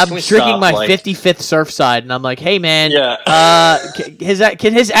 Christ. I'm drinking my 55th Surfside, and I'm like, hey, man,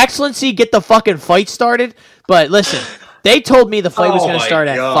 can His Excellency get the fucking fight started? But listen, they told me the fight was going to start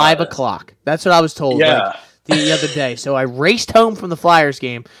at 5 o'clock. That's what I was told the other day. So I raced home from the Flyers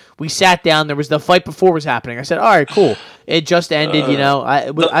game. We sat down. There was the fight before was happening. I said, all right, cool. It just ended,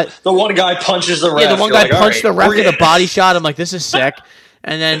 The one guy punches the ref. Yeah, the one guy punched the ref with a body shot. I'm like, this is sick.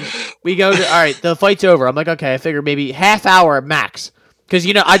 And then we go to, all right, the fight's over. I'm like, okay, I figure maybe half hour max. Because,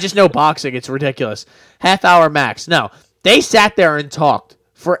 I just know boxing. It's ridiculous. Half hour max. No, they sat there and talked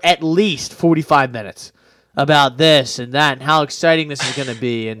for at least 45 minutes about this and that and how exciting this is going to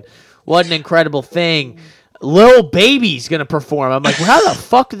be and what an incredible thing. Lil Baby's going to perform. I'm like, well, how the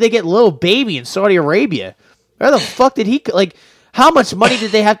fuck did they get Lil Baby in Saudi Arabia? Where the fuck did he, how much money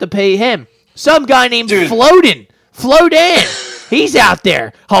did they have to pay him? Some guy named Floden. He's out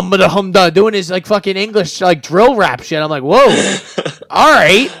there, humda, doing his, fucking English, drill rap shit. I'm like, whoa. All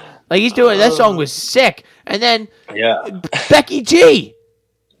right. He's doing, that song was sick. And then, Becky G.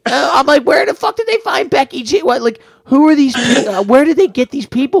 I'm like, where the fuck did they find Becky G? What, who are these people? Where did they get these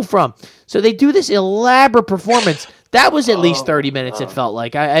people from? So they do this elaborate performance. That was at least 30 minutes, it felt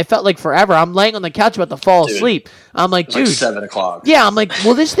like. I felt like forever. I'm laying on the couch about to fall asleep. I'm like, dude. 7 o'clock. Yeah, I'm like,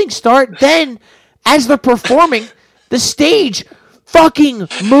 will this thing start? Then, as they're performing, the stage fucking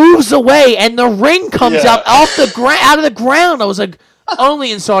moves away and the ring comes out out of the ground. I was like,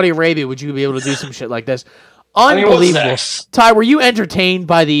 only in Saudi Arabia would you be able to do some shit like this. Unbelievable. Ty, were you entertained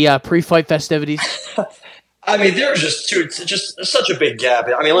by the pre-fight festivities? I mean, there was just such a big gap.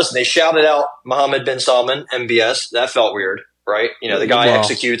 I mean, listen, they shouted out Mohammed bin Salman, MBS. That felt weird, right? The guy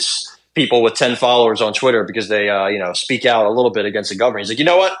executes people with 10 followers on Twitter because they, speak out a little bit against the government. He's like, you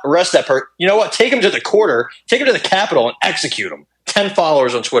know what? Arrest that person. You know what? Take him to the quarter. Take him to the Capitol and execute him. 10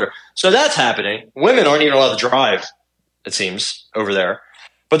 followers on Twitter. So that's happening. Women aren't even allowed to drive, it seems, over there.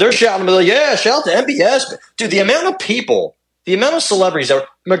 But they're shouting, shout out to MBS. Dude, the amount of people, the amount of celebrities,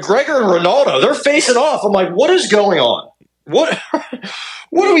 McGregor and Ronaldo, they're facing off. I'm like, what is going on? What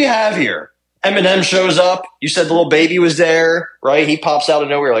do we have here? Eminem shows up. You said the Little Baby was there, right? He pops out of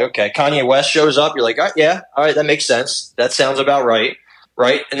nowhere. Like, okay. Kanye West shows up. You're like, all right, that makes sense. That sounds about right,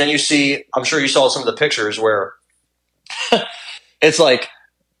 right? And then you see, I'm sure you saw some of the pictures where it's like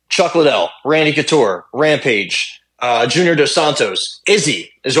Chuck Liddell, Randy Couture, Rampage, Junior Dos Santos,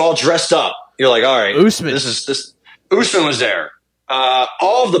 Izzy is all dressed up. You're like, all right, Usman. This Usman was there.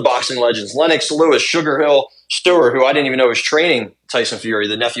 All of the boxing legends, Lennox Lewis, Sugar Hill Stewart, who I didn't even know was training Tyson Fury,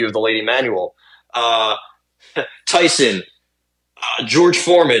 the nephew of the Lady Manuel, Tyson, George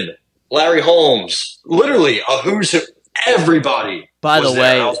Foreman, Larry Holmes, literally a who's who, everybody. By the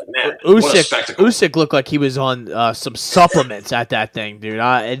way, like, Usyk looked like he was on some supplements at that thing, dude.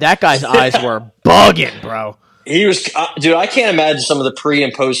 That guy's eyes were bugging, bro. He was, dude. I can't imagine some of the pre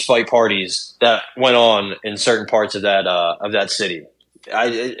and post fight parties that went on in certain parts of that city.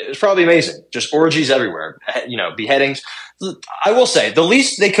 It was probably amazing. Just orgies everywhere. Beheadings. I will say the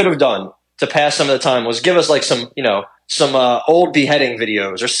least they could have done to pass some of the time was give us some old beheading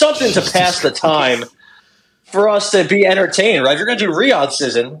videos or something to pass the time for us to be entertained. Right? If you're going to do Riyadh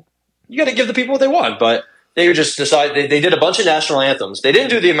season, you got to give the people what they want. But they just decided they did a bunch of national anthems. They didn't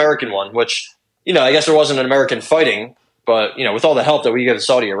do the American one, which. I guess there wasn't an American fighting, but, with all the help that we get in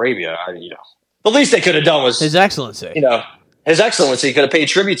Saudi Arabia, the least they could have done was... His Excellency. His Excellency could have paid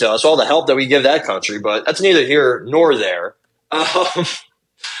tribute to us, all the help that we give that country, but that's neither here nor there. I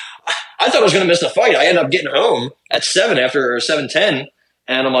thought I was going to miss the fight. I ended up getting home at 7 after 7:10,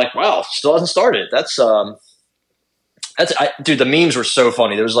 and I'm like, wow, still hasn't started. Dude, the memes were so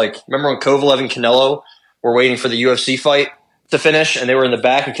funny. There was remember when Kovalev and Canelo were waiting for the UFC fight? to finish, and they were in the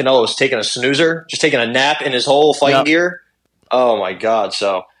back, and Canelo was taking a snoozer, just taking a nap in his whole fighting gear. Oh my God!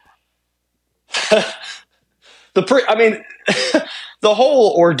 So the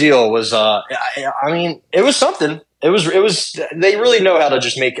whole ordeal was. It was something. It was. They really know how to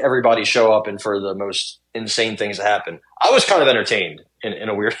just make everybody show up and for the most insane things to happen. I was kind of entertained in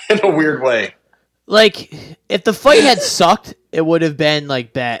a weird way. Like, if the fight had sucked, it would have been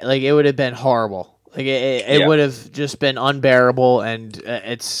like bad. Like, it would have been horrible. Like, it would have just been unbearable. And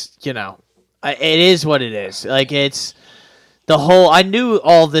it's, it is what it is. Like, it's the whole. I knew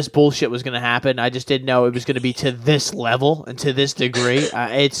all this bullshit was going to happen. I just didn't know it was going to be to this level and to this degree.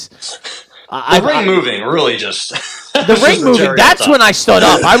 The ring moving really just the ring moving. That's when I stood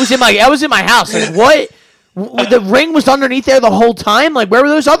up. I was in my house. Like, what? The ring was underneath there the whole time. Like, where were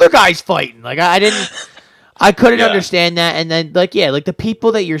those other guys fighting? Like, I couldn't understand that. And then, like the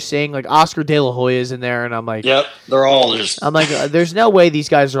people that you're seeing, like Oscar De La Hoya's in there, and I'm like, yep, they're all just. I'm like, there's no way these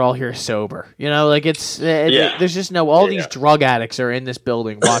guys are all here sober. Like there's just no. All these drug addicts are in this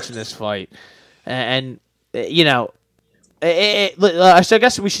building watching this fight, and. So I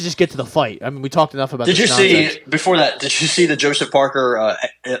guess we should just get to the fight. I mean, we talked enough about. Did you see before that? Did you see the Joseph Parker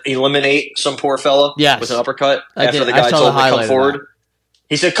eliminate some poor fella with an uppercut after the guy told him to come forward?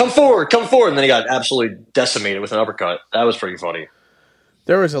 He said, "Come forward," and then he got absolutely decimated with an uppercut. That was pretty funny.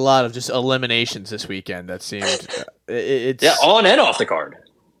 There was a lot of just eliminations this weekend. That seemed on and off the card.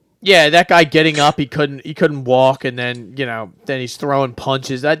 Yeah, that guy getting up, he couldn't walk, and then then he's throwing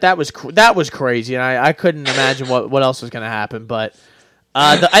punches. That was crazy, and I couldn't imagine what else was going to happen. But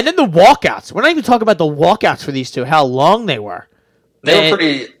and then the walkouts. We're not even talking about the walkouts for these two. How long they were. They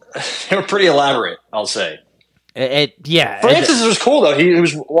were pretty elaborate, I'll say. Francis was cool though. He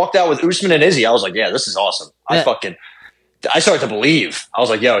was walked out with Usman and Izzy. I was like, yeah, this is awesome. I started to believe. I was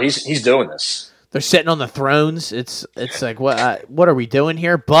like, yo, he's doing this. They're sitting on the thrones. It's like, what are we doing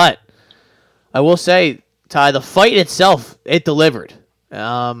here? But I will say, Ty, the fight itself, it delivered.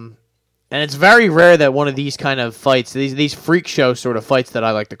 And it's very rare that one of these kind of fights, these freak show sort of fights that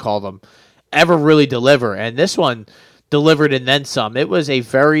I like to call them, ever really deliver. And this one delivered and then some. It was a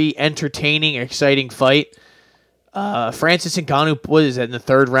very entertaining, exciting fight. Francis Ngannou was in the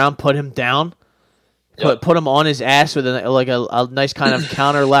third round, put him down, put him on his ass with a nice kind of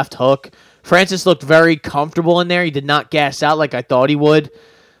counter left hook. Francis looked very comfortable in there. He did not gas out like I thought he would.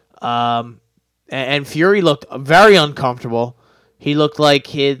 And Fury looked very uncomfortable. He looked like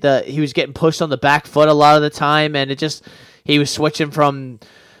he was getting pushed on the back foot a lot of the time, and he was switching from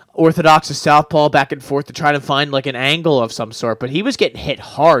orthodox to southpaw back and forth to try to find like an angle of some sort. But he was getting hit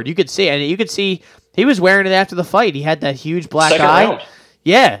hard. You could see he was wearing it after the fight. He had that huge black eye. Round.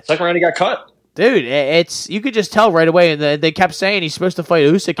 Yeah. Second round he got cut. Dude, you could just tell right away, and they kept saying he's supposed to fight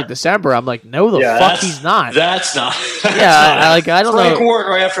Usyk in December. I'm like, no, fuck, he's not. That's not. I don't know. Frank Warren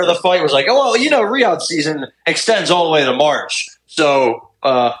right after the fight was like, oh, well, Riyadh season extends all the way to March, so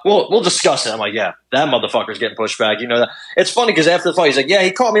we'll discuss it. I'm like, yeah, that motherfucker's getting pushed back. That. It's funny because after the fight, he's like, yeah,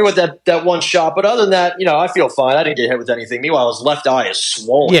 he caught me with that one shot, but other than that, I feel fine. I didn't get hit with anything. Meanwhile, his left eye is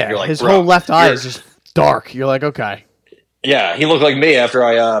swollen. Yeah, like, his whole left eye is just dark. You're like, okay. Yeah, he looked like me after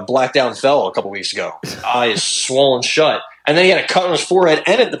I blacked out and fell a couple weeks ago. Eye is swollen shut. And then he had a cut on his forehead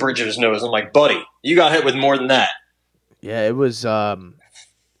and at the bridge of his nose. I'm like, buddy, you got hit with more than that. Yeah, it was a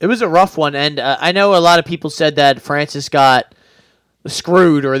rough one. And I know a lot of people said that Francis got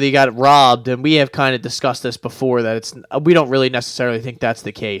screwed or they got robbed. And we have kind of discussed this before, that we don't really necessarily think that's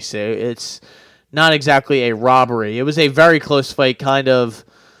the case. It's not exactly a robbery. It was a very close fight, kind of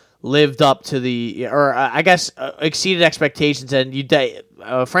lived up to exceeded expectations, and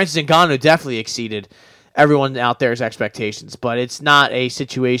Francis Ngannou definitely exceeded everyone out there's expectations, but it's not a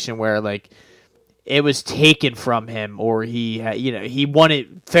situation where like it was taken from him or he won it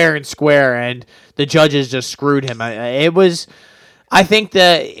fair and square and the judges just screwed him. I think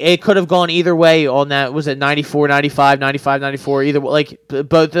that it could have gone either way on that. Was it 94, 95, 95, 94? Either like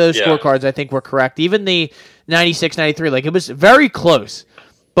both those scorecards I think were correct. Even the 96, 93, like it was very close.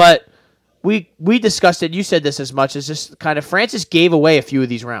 But we discussed it. You said this as much as just kind of Francis gave away a few of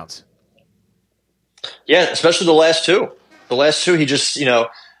these rounds. Yeah, especially the last two. The last two, he just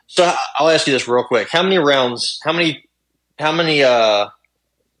So I'll ask you this real quick: how many rounds? How many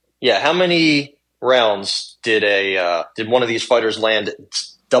rounds did one of these fighters land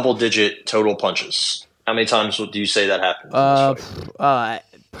double-digit total punches? How many times do you say that happened?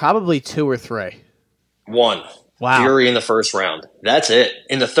 Probably 2 or 3. One. Wow. Fury in the first round. That's it.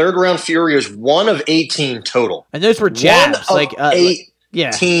 In the third round, Fury was 1 of 18 total. And those were jabs. 1 of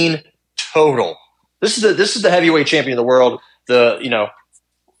 18 total. This is the heavyweight champion of the world. The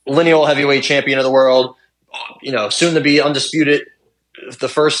lineal heavyweight champion of the world. soon to be undisputed, the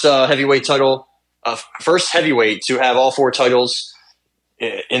first heavyweight title, first heavyweight to have all 4 titles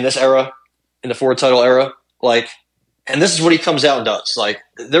in this era, in the 4 title era. Like, and this is what he comes out and does. Like,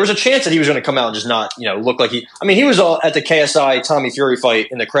 there was a chance that he was going to come out and just not, look like he was all at the KSI Tommy Fury fight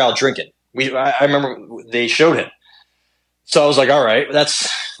in the crowd drinking. I remember they showed him. So I was like, all right, that's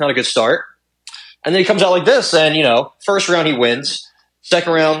not a good start. And then he comes out like this, and, first round he wins.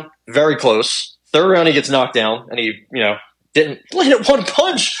 Second round, very close. Third round he gets knocked down, and he, didn't land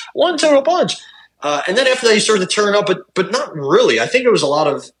one total punch. And then after that he started to turn up, but not really. I think it was a lot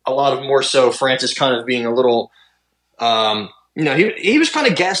of more so Francis kind of being a little, he was kind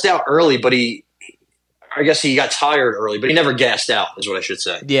of gassed out early, but I guess he got tired early, but he never gassed out, is what I should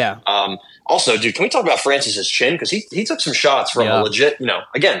say. Yeah. Also, dude, can we talk about Francis's chin? Because he took some shots from a legit,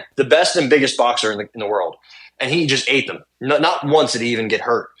 again, the best and biggest boxer in the world, and he just ate them. Not once did he even get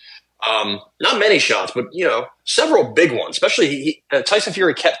hurt. Not many shots, but several big ones. Especially Tyson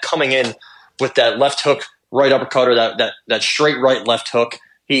Fury kept coming in with that left hook, right uppercut, or that straight right left hook.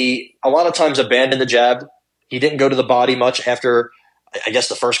 He a lot of times abandoned the jab. He didn't go to the body much after, I guess,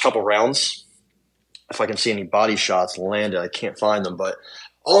 the first couple rounds. If I can see any body shots landed, I can't find them. But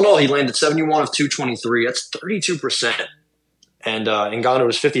all in all, he landed 71 of 223. That's 32%. And Ngannou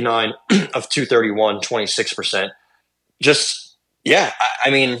was 59 of 231, 26%. Just, yeah,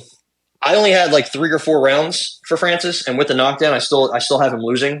 I only had like 3 or 4 rounds for Francis, and with the knockdown, I still have him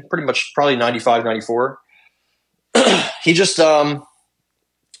losing pretty much, probably 95, 94. He just,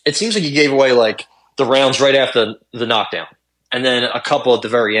 it seems like he gave away like the rounds right after the knockdown, and then a couple at the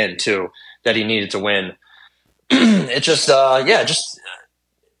very end too that he needed to win. It just, just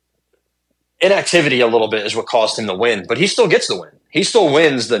inactivity a little bit is what cost him the win, but he still gets the win. He still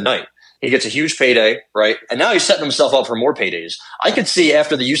wins the night. He gets a huge payday, right? And now he's setting himself up for more paydays. I could see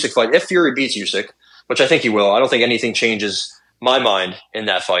after the Usyk fight, if Fury beats Usyk, which I think he will, I don't think anything changes my mind in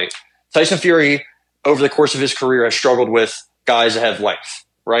that fight. Tyson Fury, over the course of his career, has struggled with guys that have length,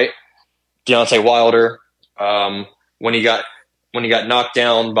 right? Deontay Wilder, when he got knocked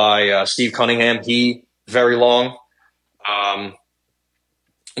down by Steve Cunningham, he very long.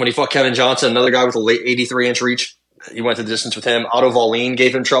 When he fought Kevin Johnson, another guy with a late 83-inch reach, he went the distance with him. Otto Wallin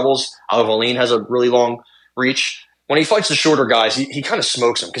gave him troubles. Otto Wallin has a really long reach. When he fights the shorter guys, he kind of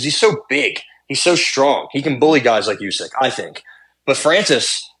smokes them because he's so big. He's so strong. He can bully guys like Usyk, I think. But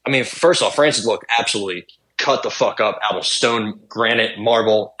Francis, first off, Francis looked absolutely cut the fuck up out of stone, granite,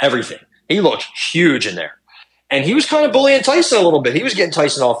 marble, everything. He looked huge in there. And he was kind of bullying Tyson a little bit. He was getting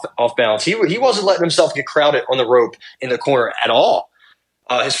Tyson off balance. He wasn't letting himself get crowded on the rope in the corner at all.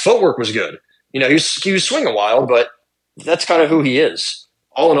 His footwork was good. He was swinging wild, but that's kind of who he is.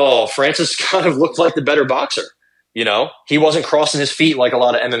 All in all, Francis kind of looked like the better boxer. He wasn't crossing his feet like a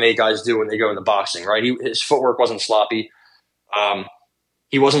lot of MMA guys do when they go into boxing, right? His footwork wasn't sloppy.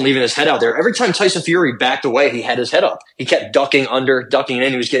 He wasn't leaving his head out there. Every time Tyson Fury backed away, he had his head up. He kept ducking under, ducking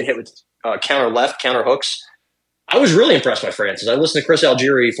in. He was getting hit with counter left, counter hooks. I was really impressed by Francis. I listened to Chris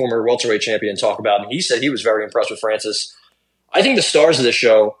Algieri, former welterweight champion, talk about him. He said he was very impressed with Francis. I think the stars of this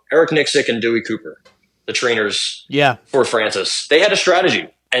show, Eric Nixick and Dewey Cooper, the trainers for Francis, they had a strategy.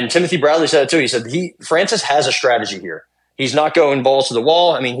 And Timothy Bradley said it too. He said Francis has a strategy here. He's not going balls to the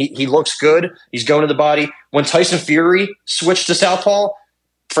wall. He looks good. He's going to the body. When Tyson Fury switched to southpaw,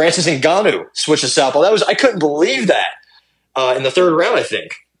 Francis Ngannou switched to southpaw. I couldn't believe that in the third round, I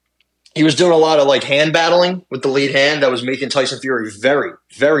think. He was doing a lot of like hand battling with the lead hand that was making Tyson Fury very,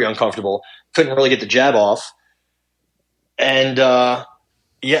 very uncomfortable. Couldn't really get the jab off. And,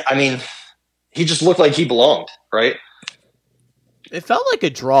 he just looked like he belonged, right? It felt like a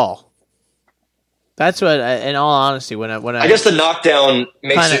draw. That's what, in all honesty, when I guess the knockdown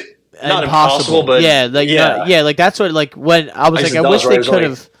makes it not impossible, but like that's what, like when I was like, I wish they could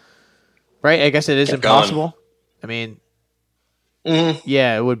have, right? I guess it is impossible. Going.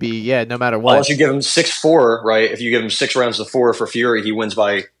 It would be, no matter what. Unless you give him 6-4, right? If you give him 6 rounds to 4 for Fury, he wins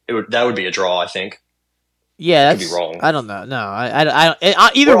by that would be a draw, I think. Yeah, that's, could be wrong. I don't know. No,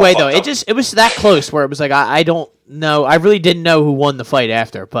 either way though, it was that close where it was like I don't know. I really didn't know who won the fight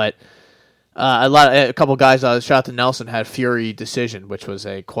after, but a couple guys shout out to Nelson had Fury decision, which was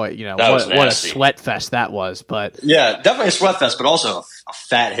a quite what a sweat fest that was. But yeah, definitely a sweat fest, but also a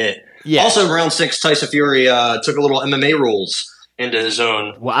fat hit. Yeah. Also, in round 6, Tyson Fury took a little MMA rules into his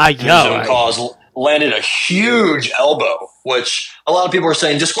own cause. Landed a huge elbow, which a lot of people are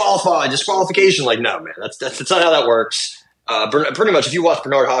saying disqualification. Like, no, man, that's not how that works. Pretty much, if you watch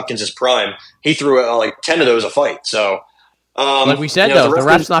Bernard Hopkins' prime, he threw like 10 of those a fight. So, like we said, the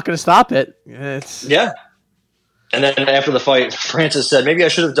ref's not going to stop it. And then after the fight, Francis said, maybe I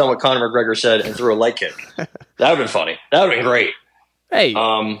should have done what Conor McGregor said and threw a leg kick. That would have been funny. That would have been great. Hey.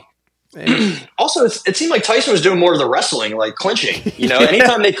 Also, it seemed like Tyson was doing more of the wrestling, like clinching. You know,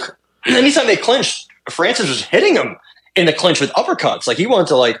 anytime they clinched, Francis was hitting him in the clinch with uppercuts. Like he wanted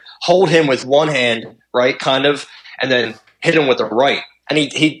to like hold him with one hand, right, kind of, and then hit him with the right. And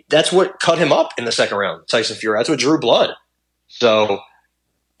he that's what cut him up in the second round, Tyson Fury. That's what drew blood. So,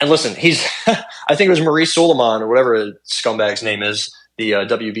 and listen, he's I think it was Maurice Suleiman or whatever the scumbag's name is, the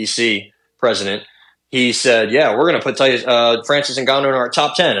WBC president. He said, "Yeah, we're going to put Francis Ngannou in our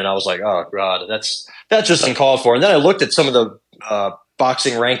top 10." And I was like, "Oh God, that's just uncalled for." And then I looked at some of the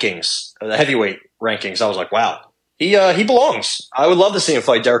boxing rankings, the heavyweight rankings. I was like, "Wow, he belongs." I would love to see him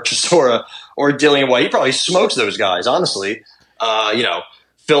fight Derek Chisora or Dillian White. He probably smokes those guys, honestly. You know,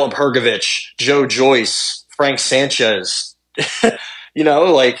 Philip Hergovich, Joe Joyce, Frank Sanchez, you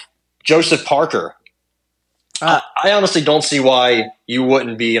know, like Joseph Parker. I honestly don't see why you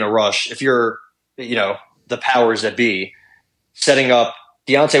wouldn't be in a rush if you're, you know, the powers that be, setting up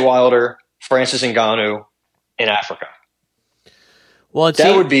Deontay Wilder, Francis Ngannou in Africa. Well,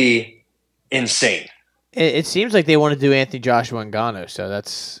 that would be insane. It seems like they want to do Anthony Joshua Ngannou, so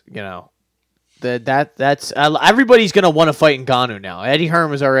that's, you know, that's everybody's going to want to fight Ngannou now. Eddie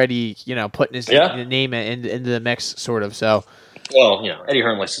Hearn was already, you know, putting his name into the mix, sort of. So, well, you know, Eddie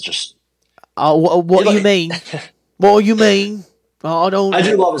Hearn likes to just. What do you mean? What do you mean? I don't. I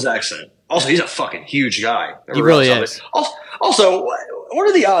do love his accent. Also, he's a fucking huge guy. He really is. Also, what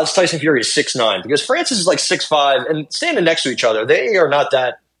are the odds Tyson Fury is 6'9"? Because Francis is like 6'5", and standing next to each other, they are not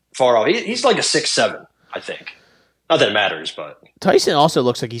that far off. He's like a 6'7", I think. Not that it matters, but Tyson also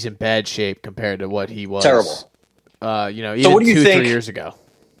looks like he's in bad shape compared to what he was. Terrible. You know, even 2-3 years ago.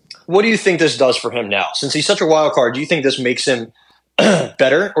 What do you think this does for him now? Since he's such a wild card, do you think this makes him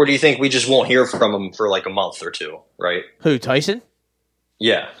better, or do you think we just won't hear from him for like a month or two? Right? Who, Tyson?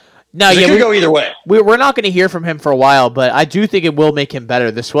 Yeah. No, it could go either way. We're not going to hear from him for a while, but I do think it will make him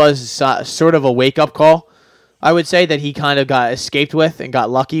better. This was sort of a wake-up call, I would say, that he kind of got escaped with and got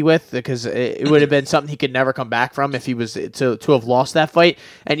lucky with, because it would have been something he could never come back from if he was to have lost that fight.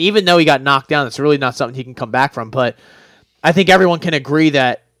 And even though he got knocked down, it's really not something he can come back from. But I think everyone can agree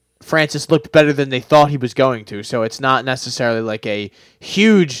that Francis looked better than they thought he was going to, so it's not necessarily like a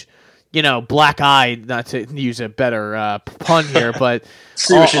huge, you know, black eye, not to use a better pun here, but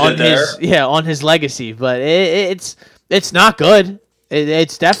on his legacy. But it's not good.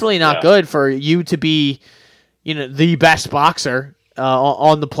 It's definitely not good for you to be, you know, the best boxer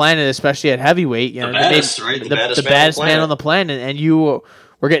on the planet, especially at heavyweight. You know, the baddest man on the planet, and you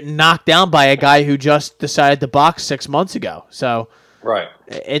were getting knocked down by a guy who just decided to box 6 months ago. So right,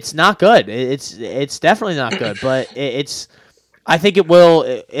 it's not good. It's definitely not good. But it's. I think it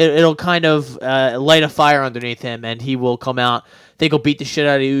will. It'll kind of light a fire underneath him, and he will come out. I think he'll beat the shit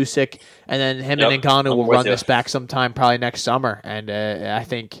out of Usyk, and then him and Ngannou will run this back sometime, probably next summer. And I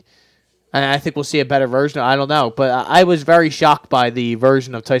think we'll see a better version. I don't know, but I was very shocked by the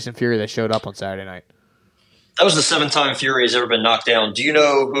version of Tyson Fury that showed up on Saturday night. That was the 7th time Fury has ever been knocked down. Do you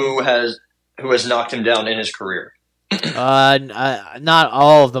know who has knocked him down in his career? Not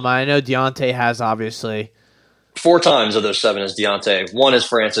all of them. I know Deontay has, obviously. 4 times of those 7 is Deontay. 1 is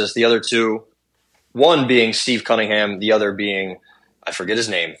Francis. The other 2, one being Steve Cunningham. The other being, I forget his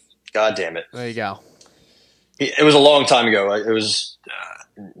name. God damn it. There you go. It was a long time ago. It was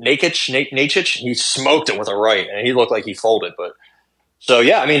Nakic. He smoked him with a right, and he looked like he folded. But so,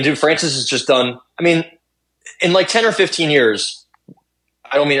 yeah, I mean, dude, Francis has just done – I mean, in like 10 or 15 years,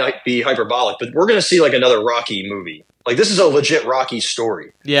 I don't mean to be hyperbolic, but we're going to see like another Rocky movie. Like, this is a legit Rocky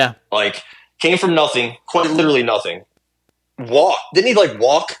story. Yeah. Like – came from nothing, quite literally nothing. Didn't he like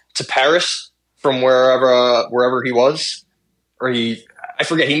walk to Paris from wherever he was? Or I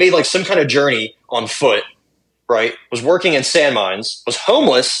forget. He made like some kind of journey on foot, right? Was working in sand mines, was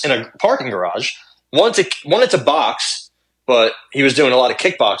homeless in a parking garage, wanted to box, but he was doing a lot of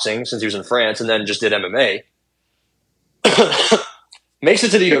kickboxing since he was in France, and then just did MMA. Makes it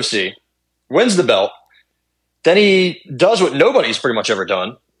to the UFC, wins the belt. Then he does what nobody's pretty much ever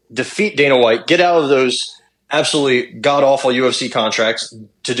done. Defeat Dana White, get out of those absolutely god-awful UFC contracts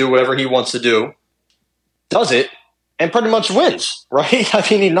to do whatever he wants to do, does it, and pretty much wins, right? I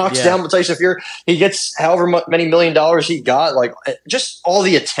mean, he knocks down Tyson Fury. He gets however many $1 million he got, like just all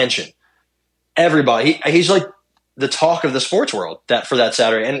the attention. Everybody. He's like the talk of the sports world for that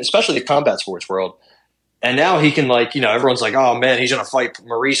Saturday, and especially the combat sports world. And now he can, like, you know, everyone's like, oh, man, he's going to fight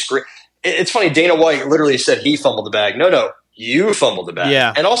Maurice. It's funny, Dana White literally said he fumbled the bag. No. You fumbled the bag.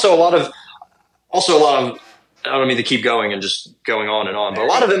 Yeah. And also a lot of I don't mean to keep going and just going on and on, but a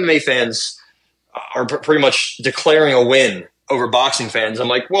lot of MMA fans are pretty much declaring a win over boxing fans. I'm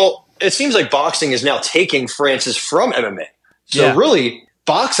like, well, it seems like boxing is now taking Francis from MMA. So really,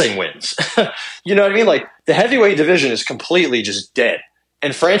 boxing wins. You know what I mean? Like, the heavyweight division is completely just dead.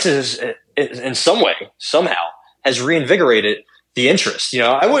 And Francis, in some way, somehow, has reinvigorated the interest. You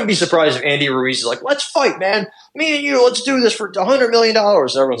know, I wouldn't be surprised if Andy Ruiz is like, let's fight, man. Me and you, let's do this for $100 million.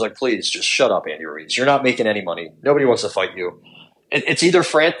 And everyone's like, please, just shut up, Andy Ruiz. You're not making any money. Nobody wants to fight you.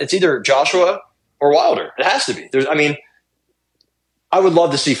 It's either Joshua or Wilder. It has to be. I would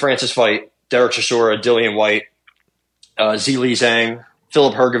love to see Francis fight Derek Chisora, Dillian White, Zhilei Zhang,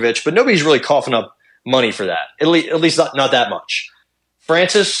 Philip Hergovich, but nobody's really coughing up money for that. At least not that much.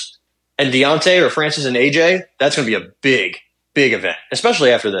 Francis and Deontay, or Francis and AJ, that's going to be a big, big event,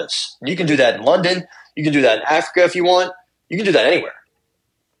 especially after this. You can do that in London. You can do that in Africa if you want. You can do that anywhere.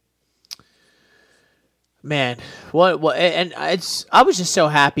 Man, what? And I was just so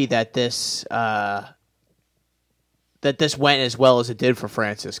happy that this went as well as it did for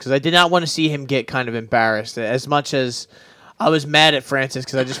Francis, because I did not want to see him get kind of embarrassed. As much as I was mad at Francis,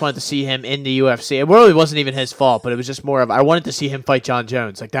 because I just wanted to see him in the UFC. It really wasn't even his fault, but it was just more of, I wanted to see him fight John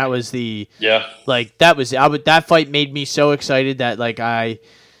Jones. Like, that was that fight made me so excited that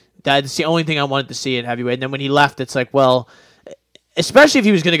that's the only thing I wanted to see in heavyweight. And then when he left, it's like, well, especially if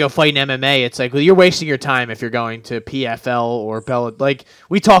he was going to go fight in MMA, it's like, well, you're wasting your time if you're going to PFL or Bellator. Like,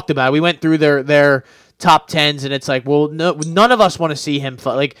 we talked about it. We went through their top tens, and it's like, well, no, none of us want to see him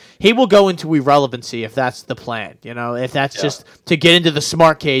fight. Like, he will go into irrelevancy if that's the plan, you know, if that's just to get into the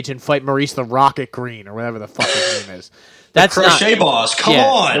smart cage and fight Maurice the Rocket Green or whatever the fuck his name is. That's the crochet boss. Come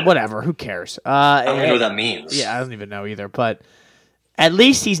on. Whatever. Who cares? I don't even know what that means. Yeah, I don't even know either. But at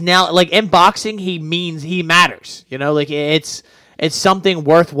least he's now, like, in boxing, he matters. You know, like, it's something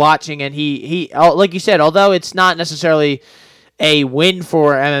worth watching. And he like you said, although it's not necessarily a win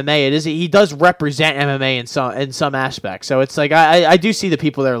for MMA, he does represent MMA in some aspects. So it's like, I do see the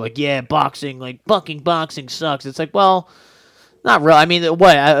people that are like, yeah, boxing, like, fucking boxing sucks. It's like, well, not really. I mean,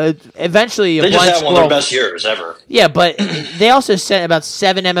 what? Eventually, they just had one of their best years ever. Yeah, but they also sent about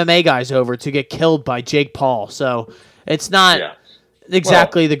 7 MMA guys over to get killed by Jake Paul. So it's not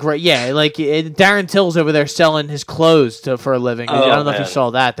exactly the great. Yeah, like, Darren Till's over there selling his clothes for a living. I don't know if you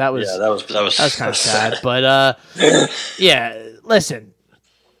saw that. That was kind of sad. But yeah, listen,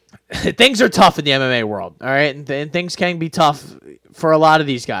 things are tough in the MMA world. All right, and things can be tough for a lot of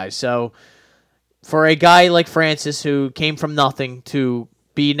these guys. So for a guy like Francis, who came from nothing to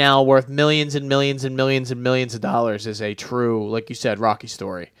be now worth millions and millions and millions and millions of dollars, is a true, like you said, Rocky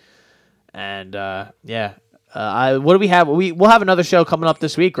story. And what do we have? We'll have another show coming up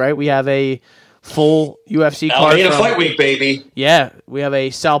this week, right? We have a full UFC card. Alameda Fight Week, baby. Yeah, we have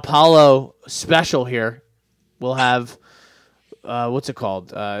a Sao Paulo special here. We'll have what's it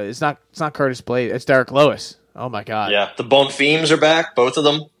called? It's not Curtis Blade. It's Derek Lewis. Oh my God. Yeah, the Bonfils are back, both of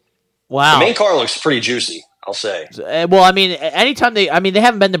them. Wow. The main card looks pretty juicy, I'll say. Well, I mean, anytime they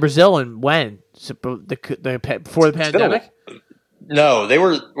haven't been to Brazil in when? Before the pandemic? No,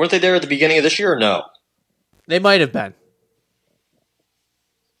 weren't they there at the beginning of this year or no? They might have been.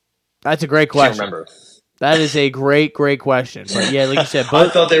 That's a great question. I can't remember. That is a great question. But yeah, like you said, I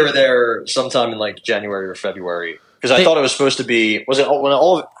thought they were there sometime in like January or February, because I thought it was supposed to be. Was it when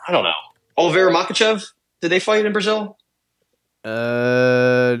I don't know. Oliveira Makachev? Did they fight in Brazil?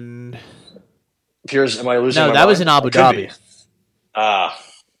 Am I losing? No, that was in Abu Dhabi.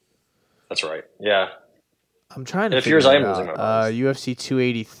 That's right. Yeah, I'm trying to. It appears I am losing my mind. UFC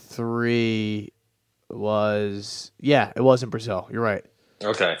 283 was it was in Brazil. You're right.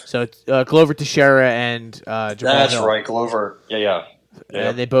 Okay. So Glover Teixeira and Jamal That's Hill. right, Glover. Yeah.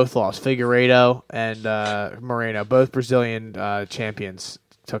 And they both lost. Figueiredo and Moreno, both Brazilian champions,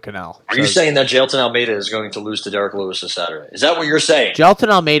 took an L. Are you saying that Jailton Almeida is going to lose to Derek Lewis this Saturday? Is that what you're saying? Jailton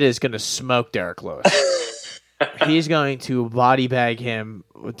Almeida is going to smoke Derek Lewis. He's going to body bag him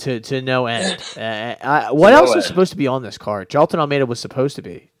to no end. What else was supposed to be on this card? Jailton Almeida was supposed to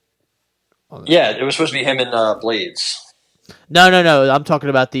be. It was supposed to be him and Blades. No. I'm talking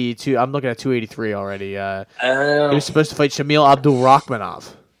about the two. I'm looking at 283 already. He was supposed to fight Shamil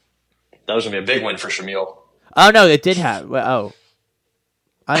Abdulrahmanov. That was going to be a big win for Shamil. Oh, no, it did happen. Oh,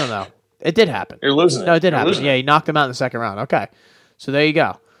 I don't know. It did happen. You're losing it. No, it did happen. Yeah, he knocked him out in the second round. Okay. So there you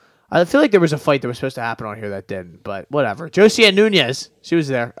go. I feel like there was a fight that was supposed to happen on here that didn't, but whatever. Josia Nunez, she was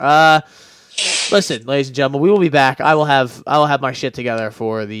there. Listen, ladies and gentlemen, we will be back. I will have my shit together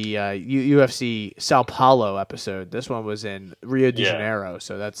for the UFC Sao Paulo episode. This one was in Rio de Janeiro,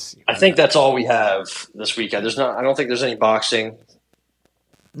 so that's. I think that's all we have this weekend. I don't think there's any boxing.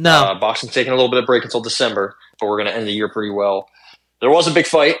 No, boxing's taking a little bit of break until December, but we're going to end the year pretty well. There was a big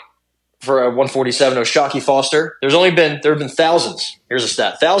fight for a 147, O'Shaquie Foster. There have been thousands. Here's a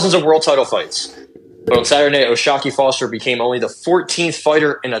stat: thousands of world title fights. But on Saturday night, O'Shaquie Foster became only the 14th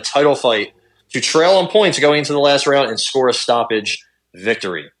fighter in a title fight to trail on points going into the last round and score a stoppage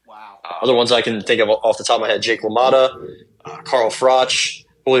victory. Wow. Other ones I can think of off the top of my head: Jake LaMotta, Carl Froch,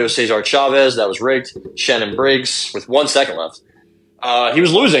 Julio Cesar Chavez. That was rigged. Shannon Briggs with 1 second left. He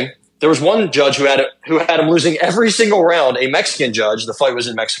was losing. There was one judge who had him losing every single round. A Mexican judge. The fight was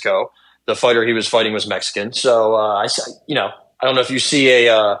in Mexico. The fighter he was fighting was Mexican. So I don't know if you see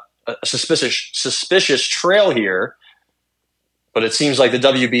a suspicious trail here, but it seems like the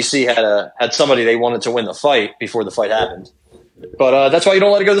WBC had somebody they wanted to win the fight before the fight happened. But that's why you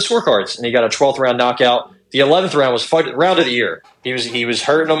don't let it go to the scorecards. And he got a 12th round knockout. The 11th round was round of the year. He was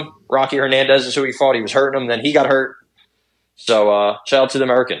hurting him. Rocky Hernandez is who he fought. He was hurting him. Then he got hurt. So shout out to the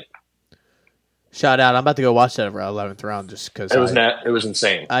American. Shout out. I'm about to go watch that 11th round just because it was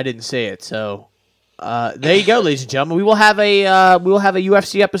insane. I didn't see it. So there you go, ladies and gentlemen. We will have a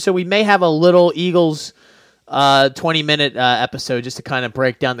UFC episode. We may have a little Eagles 20-minute episode just to kind of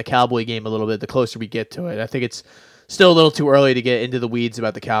break down the Cowboy game a little bit the closer we get to it. I think it's still a little too early to get into the weeds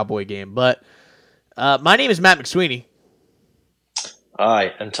about the Cowboy game. But my name is Matt McSweeney.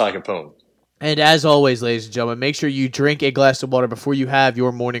 I am Ty Capone. And as always, ladies and gentlemen, make sure you drink a glass of water before you have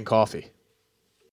your morning coffee.